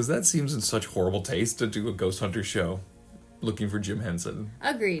real, because that seems in such horrible taste to do a Ghost Hunter show looking for Jim Henson.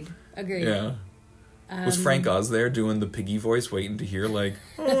 Agreed. Yeah. Was Frank Oz there doing the piggy voice, waiting to hear like,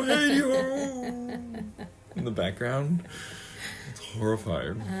 oh hey yo, in the background? It's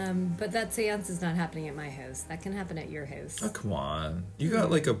Horrifying. But that seance is not happening at my house. That can happen at your house. Oh, come on. You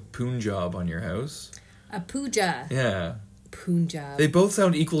got like a Punjab on your house. A puja. Yeah. Punjab. They both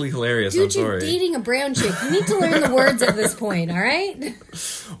sound equally hilarious. Dude, I'm sorry. you're dating a brown chick. You need to learn the words at this point, all right?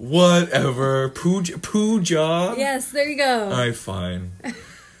 Whatever. Punjab? Yes, there you go. Alright, fine.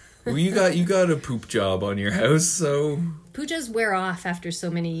 Well, you got a poop job on your house, so... Pujas wear off after so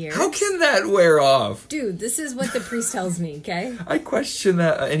many years. How can that wear off? Dude, this is what the priest tells me, okay? I question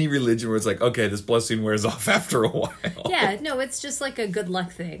that any religion where it's like, okay, this blessing wears off after a while. Yeah, no, it's just like a good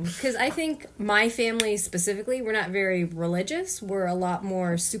luck thing. Because I think my family specifically, we're not very religious. We're a lot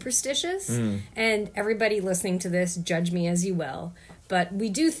more superstitious. And everybody listening to this, judge me as you will. But we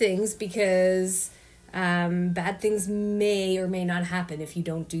do things because bad things may or may not happen if you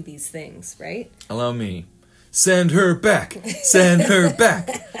don't do these things, right? Allow me. Send her back. Send her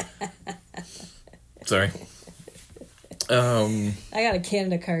back. Sorry. I got a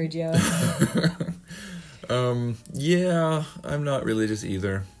Canada card, yo. Yeah, I'm not religious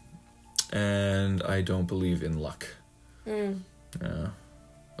either. And I don't believe in luck.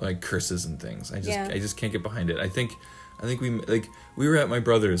 Like curses and things. I just can't get behind it. I think we were at my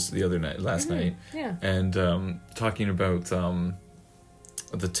brother's last night. Yeah. And talking about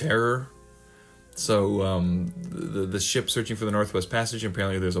the terror. So the ship searching for the Northwest Passage, and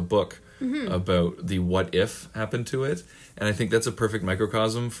apparently there's a book about the what if happened to it, and I think that's a perfect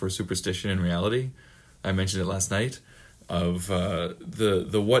microcosm for superstition and reality. I mentioned it last night. Of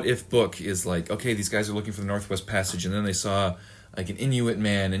the what if book is like, okay, these guys are looking for the Northwest Passage, and then they saw like an Inuit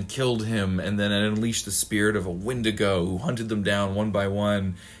man and killed him, and then it unleashed the spirit of a Wendigo who hunted them down one by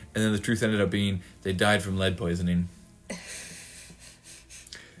one, and then the truth ended up being they died from lead poisoning.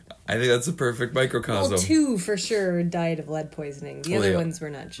 I think that's a perfect microcosm. Well, 2 for sure died of lead poisoning. The other ones we're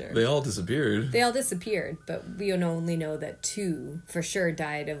not sure. They all disappeared. But we only know that 2 for sure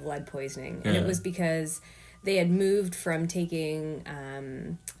died of lead poisoning. And it was because they had moved from taking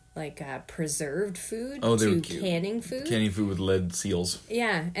preserved food to canning food. Canning food with lead seals.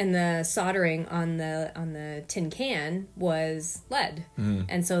 Yeah, and the soldering on the tin can was lead.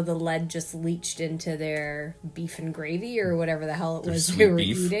 And so the lead just leached into their beef and gravy or whatever the hell it was they were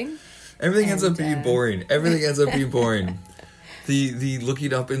eating. Everything ends up being boring. Everything ends up being boring. The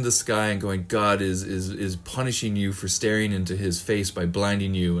looking up in the sky and going, God is punishing you for staring into his face by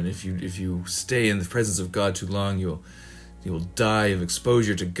blinding you, and if you stay in the presence of God too long, you will die of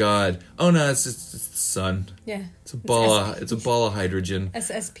exposure to God. Oh no, it's the sun. Yeah. It's a ball of hydrogen.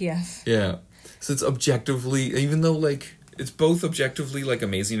 SPF. Yeah. So it's objectively, even though like it's both objectively like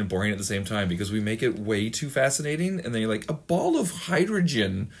amazing and boring at the same time, because we make it way too fascinating, and then you're like, a ball of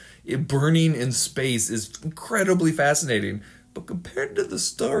hydrogen burning in space is incredibly fascinating. But compared to the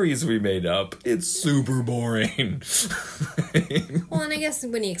stories we made up, it's super boring. Well, and I guess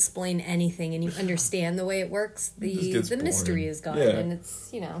when you explain anything and you understand the way it works, the mystery is gone. Yeah. And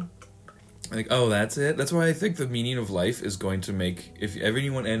it's, like, oh, that's it? That's why I think the meaning of life is going to make... If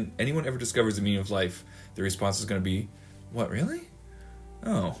anyone ever discovers the meaning of life, the response is going to be, what, really?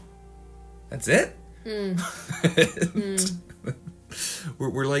 Oh. That's it?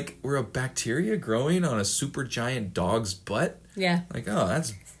 We're a bacteria growing on a super giant dog's butt? Yeah. Like, oh,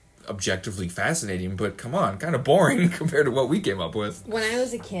 that's objectively fascinating, but come on, kind of boring compared to what we came up with. When I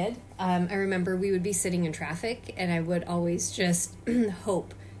was a kid, I remember we would be sitting in traffic, and I would always just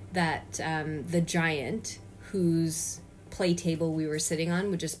hope that the giant whose play table we were sitting on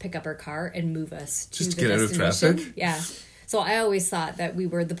would just pick up our car and move us to just the get destination. out of traffic? Yeah. So I always thought that we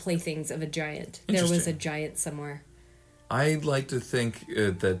were the playthings of a giant. There was a giant somewhere. I'd like to think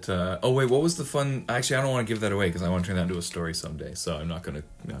that. Oh wait, what was the fun? Actually, I don't want to give that away because I want to turn that into a story someday. So I'm not gonna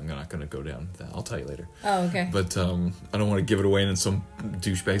go down that. I'll tell you later. Oh, okay. But I don't want to give it away, and then some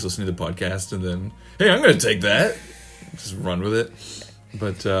douchebags listening to the podcast, and then hey, I'm gonna take that, just run with it.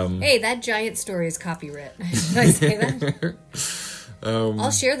 But hey, that giant story is copyright. Should I say that?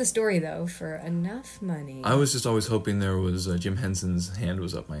 I'll share the story though for enough money. I was just always hoping there was Jim Henson's hand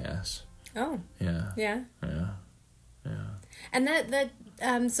was up my ass. Oh. Yeah. Yeah. Yeah. Yeah. And that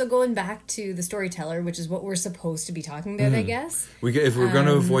so going back to the Storyteller, which is what we're supposed to be talking about, I guess. If we're going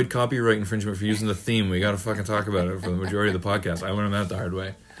to avoid copyright infringement for using the theme, we got to fucking talk about it for the majority of the podcast. I learned that the hard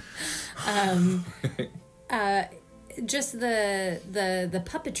way. Just the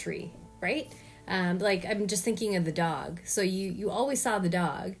puppetry, right? Like I'm just thinking of the dog. So you always saw the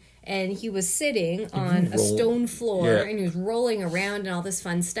dog, and he was sitting on a stone floor, and he was rolling around and all this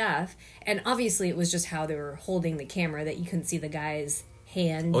fun stuff. And obviously it was just how they were holding the camera that you couldn't see the guy's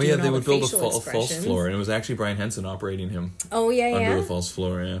hand. Oh yeah, doing they all would the build a facial false expressions. floor, and it was actually Brian Henson operating him Oh yeah, under yeah. the false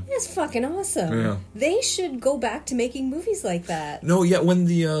floor. Yeah. It's fucking awesome. Yeah. They should go back to making movies like that. No, yeah. When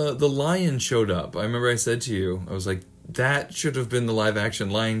the lion showed up, I remember I said to you, I was like, that should have been the live action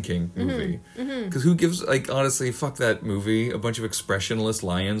Lion King movie. Because who gives, like, honestly, fuck that movie. A bunch of expressionless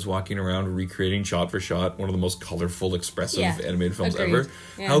lions walking around recreating shot for shot one of the most colorful, expressive animated films Agreed. ever.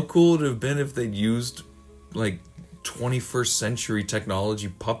 Yeah. How cool would it have been if they'd used, like, 21st century technology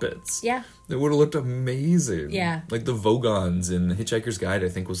puppets? Yeah. It would have looked amazing. Yeah. Like the Vogons in Hitchhiker's Guide, I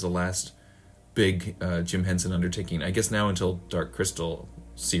think, was the last big Jim Henson undertaking. I guess now until Dark Crystal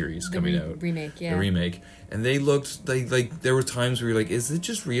series coming out. Remake, yeah. The remake. And they looked, like, there were times where you're like, is it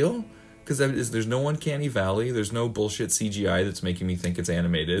just real? Because there's no Uncanny Valley. There's no bullshit CGI that's making me think it's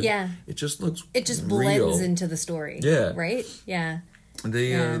animated. Yeah. It just looks It just real. blends into the story. Yeah. Right? Yeah.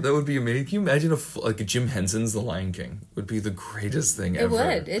 That would be amazing. Can you imagine a Jim Henson's The Lion King? Would be the greatest thing ever. It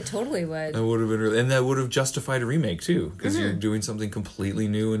would. It totally would. That would have been really, and that would have justified a remake too, because you're doing something completely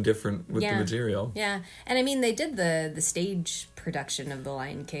new and different with the material. Yeah. And I mean, they did the stage production of The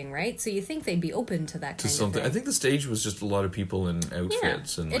Lion King, right? So you think they'd be open to that kind of thing. I think the stage was just a lot of people in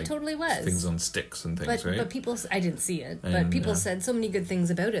outfits and it like totally was. things on sticks and things, right? But people, I didn't see it, but And, people said so many good things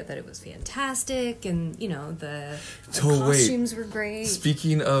about it, that it was fantastic, and you know the Oh, wait. costumes were great.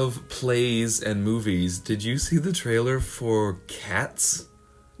 Speaking of plays and movies, did you see the trailer for Cats?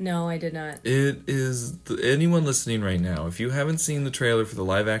 No, I did not. It is anyone listening right now, if you haven't seen the trailer for the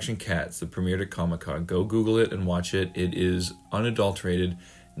live action Cats that premiered at Comic-Con, go Google it and watch it. It is unadulterated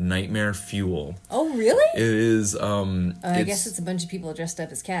nightmare fuel. Oh, really? It is I guess it's a bunch of people dressed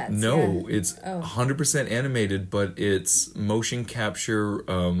up as cats. no, yeah. it's 100% animated, but it's motion capture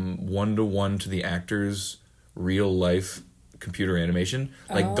 1-to-1 to the actors' real life computer animation,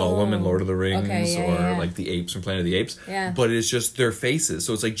 like Gollum in Lord of the Rings, or like the apes from Planet of the Apes. Yeah. But it's just their faces.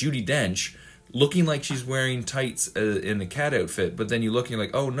 So it's like Judi Dench looking like she's wearing tights in a cat outfit, but then you look and you're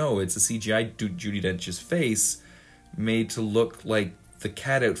like, oh no, it's a CGI Judi Dench's face made to look like the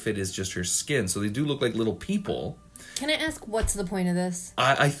cat outfit is just her skin. So they do look like little people. Can I ask, what's the point of this?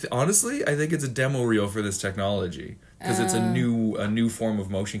 Honestly, I think it's a demo reel for this technology. Because it's a new form of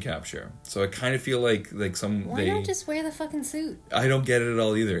motion capture, so I kind of feel like Why not just wear the fucking suit? I don't get it at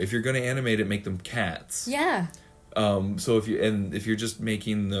all either. If you're going to animate it, make them cats. Yeah. So if you're just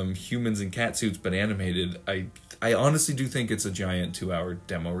making them humans in cat suits but animated, I honestly do think it's a giant 2-hour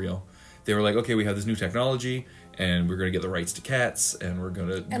demo reel. They were like, okay, we have this new technology, and we're going to get the rights to cats, and we're going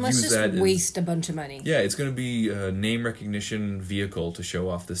to use that. And let's just waste a bunch of money. Yeah, it's going to be a name recognition vehicle to show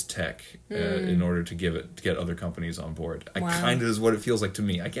off this tech in order to get other companies on board. Wow. I kind of is what it feels like to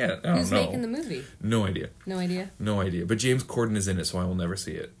me. I don't know. Who's making the movie? No idea. No idea? No idea. But James Corden is in it, so I will never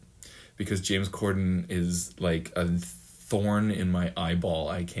see it. Because James Corden is like a thorn in my eyeball.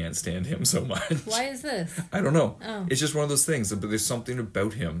 I can't stand him so much. Why is this? I don't know. Oh. It's just one of those things. But there's something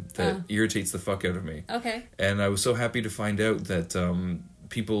about him that irritates the fuck out of me. Okay. And I was so happy to find out that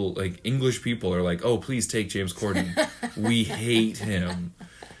people, like English people, are like, oh, please take James Corden. We hate him.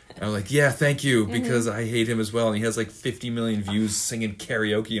 And I'm like, yeah, thank you, because I hate him as well. And he has like 50 million views singing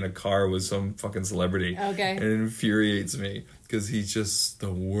karaoke in a car with some fucking celebrity. Okay. And it infuriates me because he's just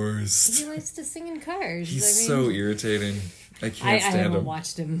the worst. He likes to sing in cars. He's so irritating. I can't I stand haven't him.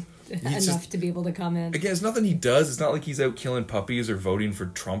 watched him enough to be able to comment. Again, it's nothing he does. It's not like he's out killing puppies or voting for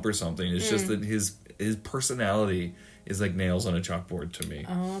Trump or something. It's just that his personality is like nails on a chalkboard to me.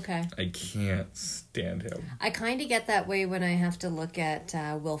 Oh, okay. I can't stand him. I kind of get that way when I have to look at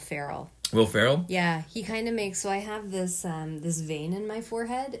Will Ferrell. Will Ferrell? Yeah, he kind of makes, so I have this this vein in my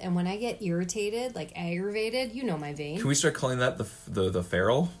forehead, and when I get irritated, like aggravated, you know my vein. Can we start calling that the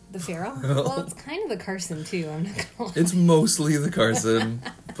Ferrell? The Ferrell? Well, it's kind of the Carson too, I'm not gonna lie. It's mostly the Carson,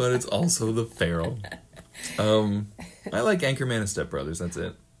 but it's also the Ferrell. I like Anchorman and Step Brothers, that's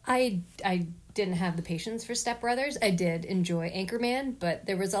it. I didn't have the patience for Step Brothers. I did enjoy Anchorman, but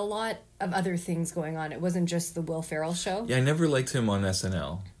there was a lot of other things going on. It wasn't just the Will Ferrell show. Yeah, I never liked him on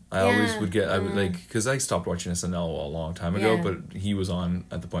SNL. I always would get, I would like, because I stopped watching SNL a long time ago, but he was on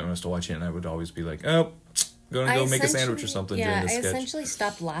at the point when I was still watching it, and I would always be like, oh, gonna go make a sandwich or something during this sketch. I essentially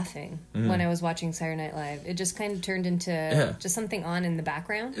stopped laughing when I was watching Saturday Night Live. It just kind of turned into just something on in the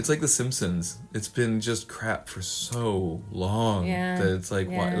background. It's like The Simpsons. It's been just crap for so long that it's like,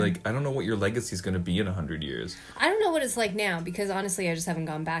 why, like, I don't know what your legacy is going to be in 100 years. I don't know what it's like now, because honestly, I just haven't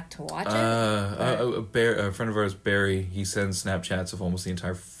gone back to watch it. A friend of ours, Barry, he sends Snapchats of almost the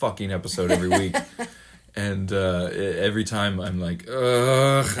entire fucking episode every week. And every time I'm like,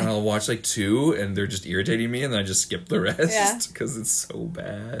 ugh, and I'll watch like 2, and they're just irritating me, and then I just skip the rest because it's so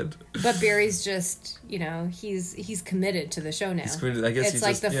bad. But Barry's just, he's committed to the show now. He's committed. I guess it's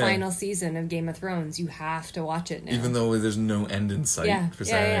like the final season of Game of Thrones. You have to watch it now, even though there's no end in sight for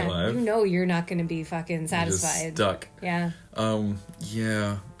Saturday Night Live. You know you're not going to be fucking satisfied. You're just stuck. Yeah.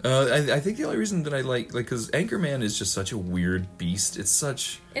 I think the only reason that I like because Anchorman is just such a weird beast. It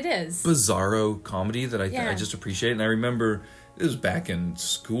is bizarro comedy that I just appreciate. And I remember it was back in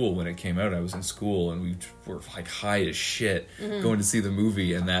school when it came out. I was in school and we were like high as shit going to see the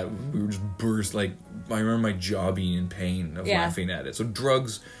movie, and that we were just burst. Like I remember my jaw being in pain of laughing at it. So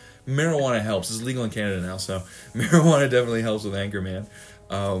marijuana helps. It's legal in Canada now, so marijuana definitely helps with Anchorman.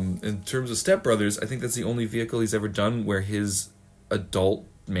 In terms of Step Brothers, I think that's the only vehicle he's ever done where his adult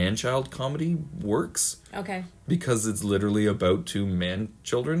man-child comedy works. Okay. Because it's literally about 2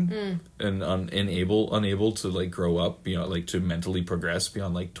 man-children and unable to like grow up beyond like to mentally progress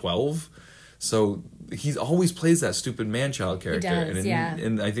beyond like 12. So he always plays that stupid man-child character. He does,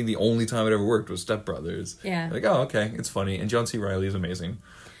 and I think the only time it ever worked was Step Brothers. Yeah. Like, oh, okay, it's funny. And John C. Reilly is amazing.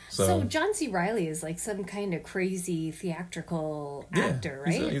 So John C. Reilly is like some kind of crazy theatrical actor,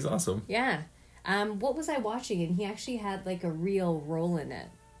 right? He's awesome. Yeah. What was I watching? And he actually had like a real role in it.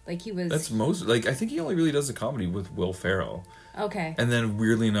 Like he was. That's most like I think he only really does the comedy with Will Ferrell. Okay. And then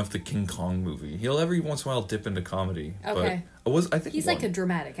weirdly enough, the King Kong movie. He'll every once in a while dip into comedy. Okay. But I think he's like a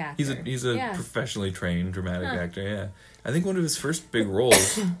dramatic actor. He's a professionally trained dramatic actor. Yeah. I think one of his first big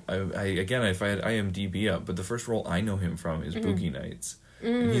roles. If I had IMDb up, but the first role I know him from is Boogie Nights.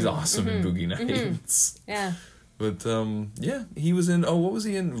 And he's awesome in Boogie Nights. Yeah. But he was in what was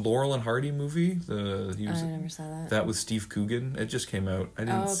he in? Laurel and Hardy movie? I never saw that. That with Steve Coogan. It just came out. I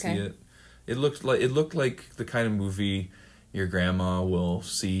didn't see it. It looked like the kind of movie your grandma will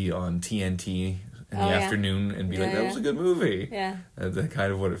see on TNT in the afternoon and be like, that was a good movie. Yeah. That's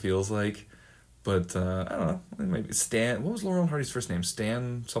kind of what it feels like. But I don't know. It might be Stan. What was Laurel and Hardy's first name?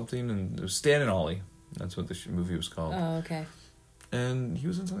 Stan something, and it was Stan and Ollie. That's what the movie was called. Oh, okay. And he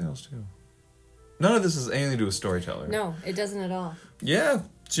was in something else too. None of this has anything to do with Storyteller. No, it doesn't at all. Yeah,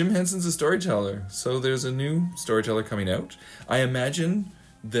 Jim Henson's a storyteller. So there's a new Storyteller coming out. I imagine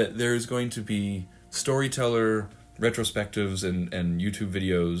that there's going to be Storyteller retrospectives and YouTube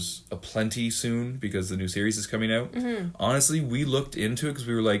videos aplenty soon because the new series is coming out. Mm-hmm. Honestly, we looked into it because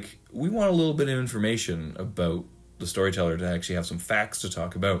we were like, we want a little bit of information about the Storyteller to actually have some facts to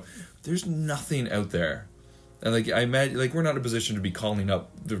talk about. There's nothing out there. And I imagine, we're not in a position to be calling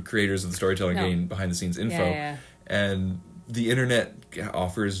up the creators of the Storyteller getting behind the scenes info. Yeah. And the internet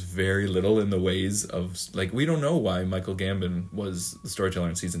offers very little in the ways of, we don't know why Michael Gambon was the Storyteller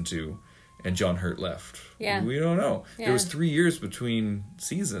in season 2 and John Hurt left. Yeah. We don't know. Yeah. There was 3 years between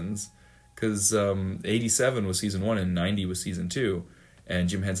seasons because 87 was season 1 and 90 was season 2. And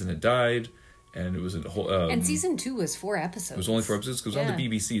Jim Henson had died. And it was a whole. And season 2 was 4 episodes. It was only 4 episodes because it was on the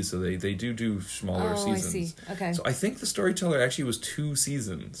BBC, so they do smaller seasons. I see. Okay. So I think the Storyteller actually was 2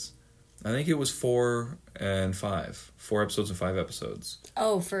 seasons. I think it was 4 and 5. 4 episodes and 5 episodes.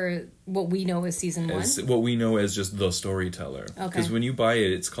 Oh, for what we know as season 1? What we know as just the Storyteller. Okay. Because when you buy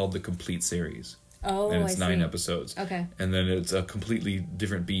it, it's called the complete series. Oh, and it's I 9 see. episodes. Okay. And then it's a completely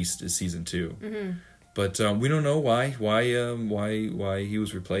different beast as season 2. Mm-hmm. But we don't know why he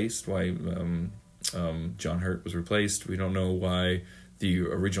was replaced. Why John Hurt was replaced. We don't know why the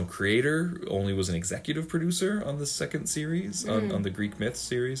original creator only was an executive producer on the second series on the Greek Myth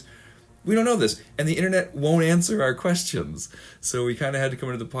series. We don't know this, and the internet won't answer our questions. So we kind of had to come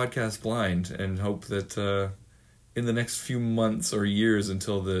into the podcast blind and hope that in the next few months or years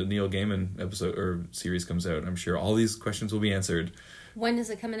until the Neil Gaiman episode or series comes out, I'm sure all these questions will be answered. When is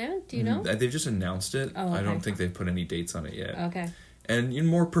it coming out? Do you know? They've just announced it. Oh, okay. I don't think they've put any dates on it yet. Okay. And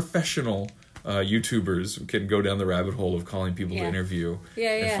more professional YouTubers can go down the rabbit hole of calling people to interview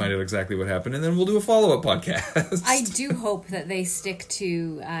and find out exactly what happened. And then we'll do a follow-up podcast. I do hope that they stick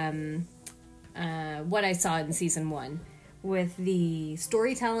to what I saw in season 1 with the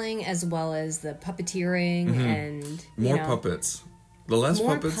storytelling as well as the puppeteering and more puppets. The less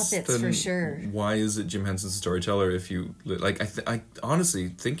more puppets then for sure. Why is it Jim Henson's Storyteller? If you I honestly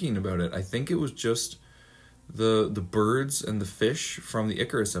thinking about it, I think it was just the birds and the fish from the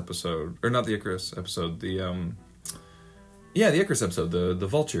Icarus episode, or not the Icarus episode, the Icarus episode, the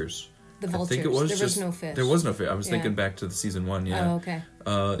vultures. The vultures. I think it was there was no fish. There was no fish. I was thinking back to the season 1. Yeah. Oh, okay.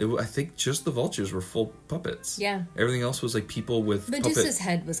 I think just the vultures were full puppets. Yeah. Everything else was people with. Medusa's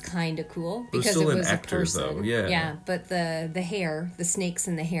head was kind of cool because it was an actor, a person. Though. Yeah. Yeah, but the hair, the snakes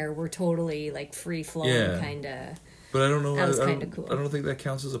in the hair were totally free flowing kind of. But I don't know. That was I kind don't- of cool. I don't think that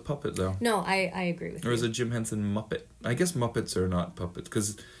counts as a puppet, though. No, I agree with Or you. is it Jim Henson Muppet? I guess Muppets are not puppets,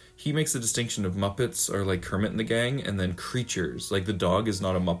 because he makes the distinction of Muppets are like Kermit and the Gang, and then creatures. Like the dog is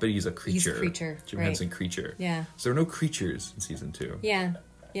not a Muppet, he's a creature. He's a creature, Jim right. Henson creature. Yeah. So there are no creatures in season 2. Yeah.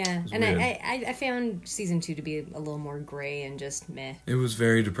 Yeah. And weird. I found season 2 to be a little more gray and just meh. It was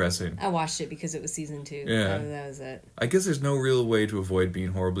very depressing. I watched it because it was season 2. Yeah. That was it. I guess there's no real way to avoid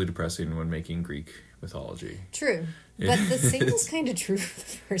being horribly depressing when making Greek mythology. True. But the same was kind of true for the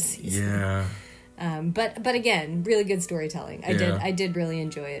first season. Yeah. But again, really good storytelling. Yeah. I did really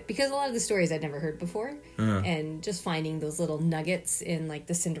enjoy it because a lot of the stories I'd never heard before, and just finding those little nuggets in like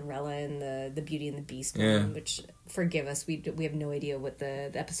the Cinderella and the Beauty and the Beast one, which forgive us, we have no idea what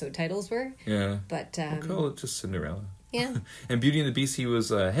the episode titles were. Yeah. But We'll call it just Cinderella. yeah, And Beauty and the Beast, he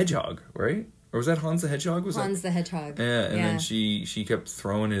was a hedgehog, right? Or was that Hans the Hedgehog? Was Hans the Hedgehog. Yeah, and then she kept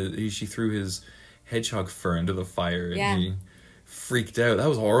throwing she threw his hedgehog fur into the fire, and he freaked out. That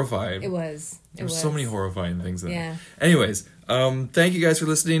was horrifying. It was. There were so many horrifying things in Yeah. it. Anyways, thank you guys for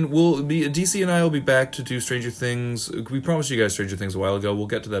listening. DC and I will be back to do Stranger Things. We promised you guys Stranger Things a while ago. We'll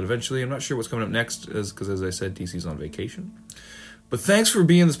get to that eventually. I'm not sure what's coming up next, because as I said, DC's on vacation. But thanks for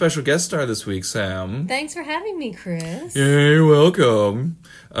being the special guest star this week, Sam. Thanks for having me, Chris. Yeah, you're welcome.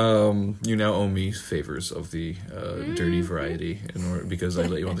 You now owe me favors of the dirty variety because I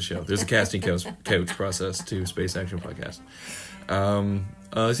let you on the show. There's a casting couch process to Space Action Podcast.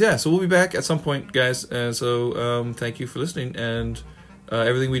 So we'll be back at some point, guys. So thank you for listening. And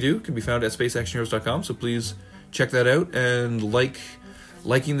everything we do can be found at spaceactionheroes.com. So please check that out, and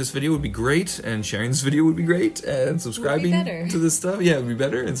liking this video would be great, and sharing this video would be great, and subscribing to this stuff, it would be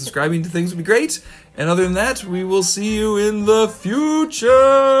better, and subscribing to things would be great. And other than that, we will see you in the future.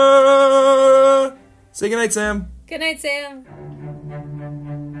 Say goodnight, Sam. Good night, Sam.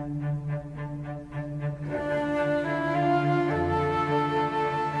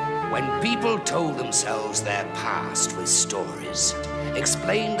 When people told themselves their past with stories,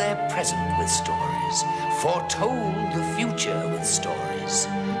 explained their present with stories, foretold the future with stories,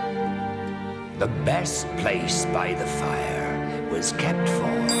 the best place by the fire was kept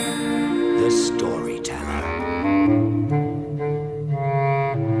for the storyteller.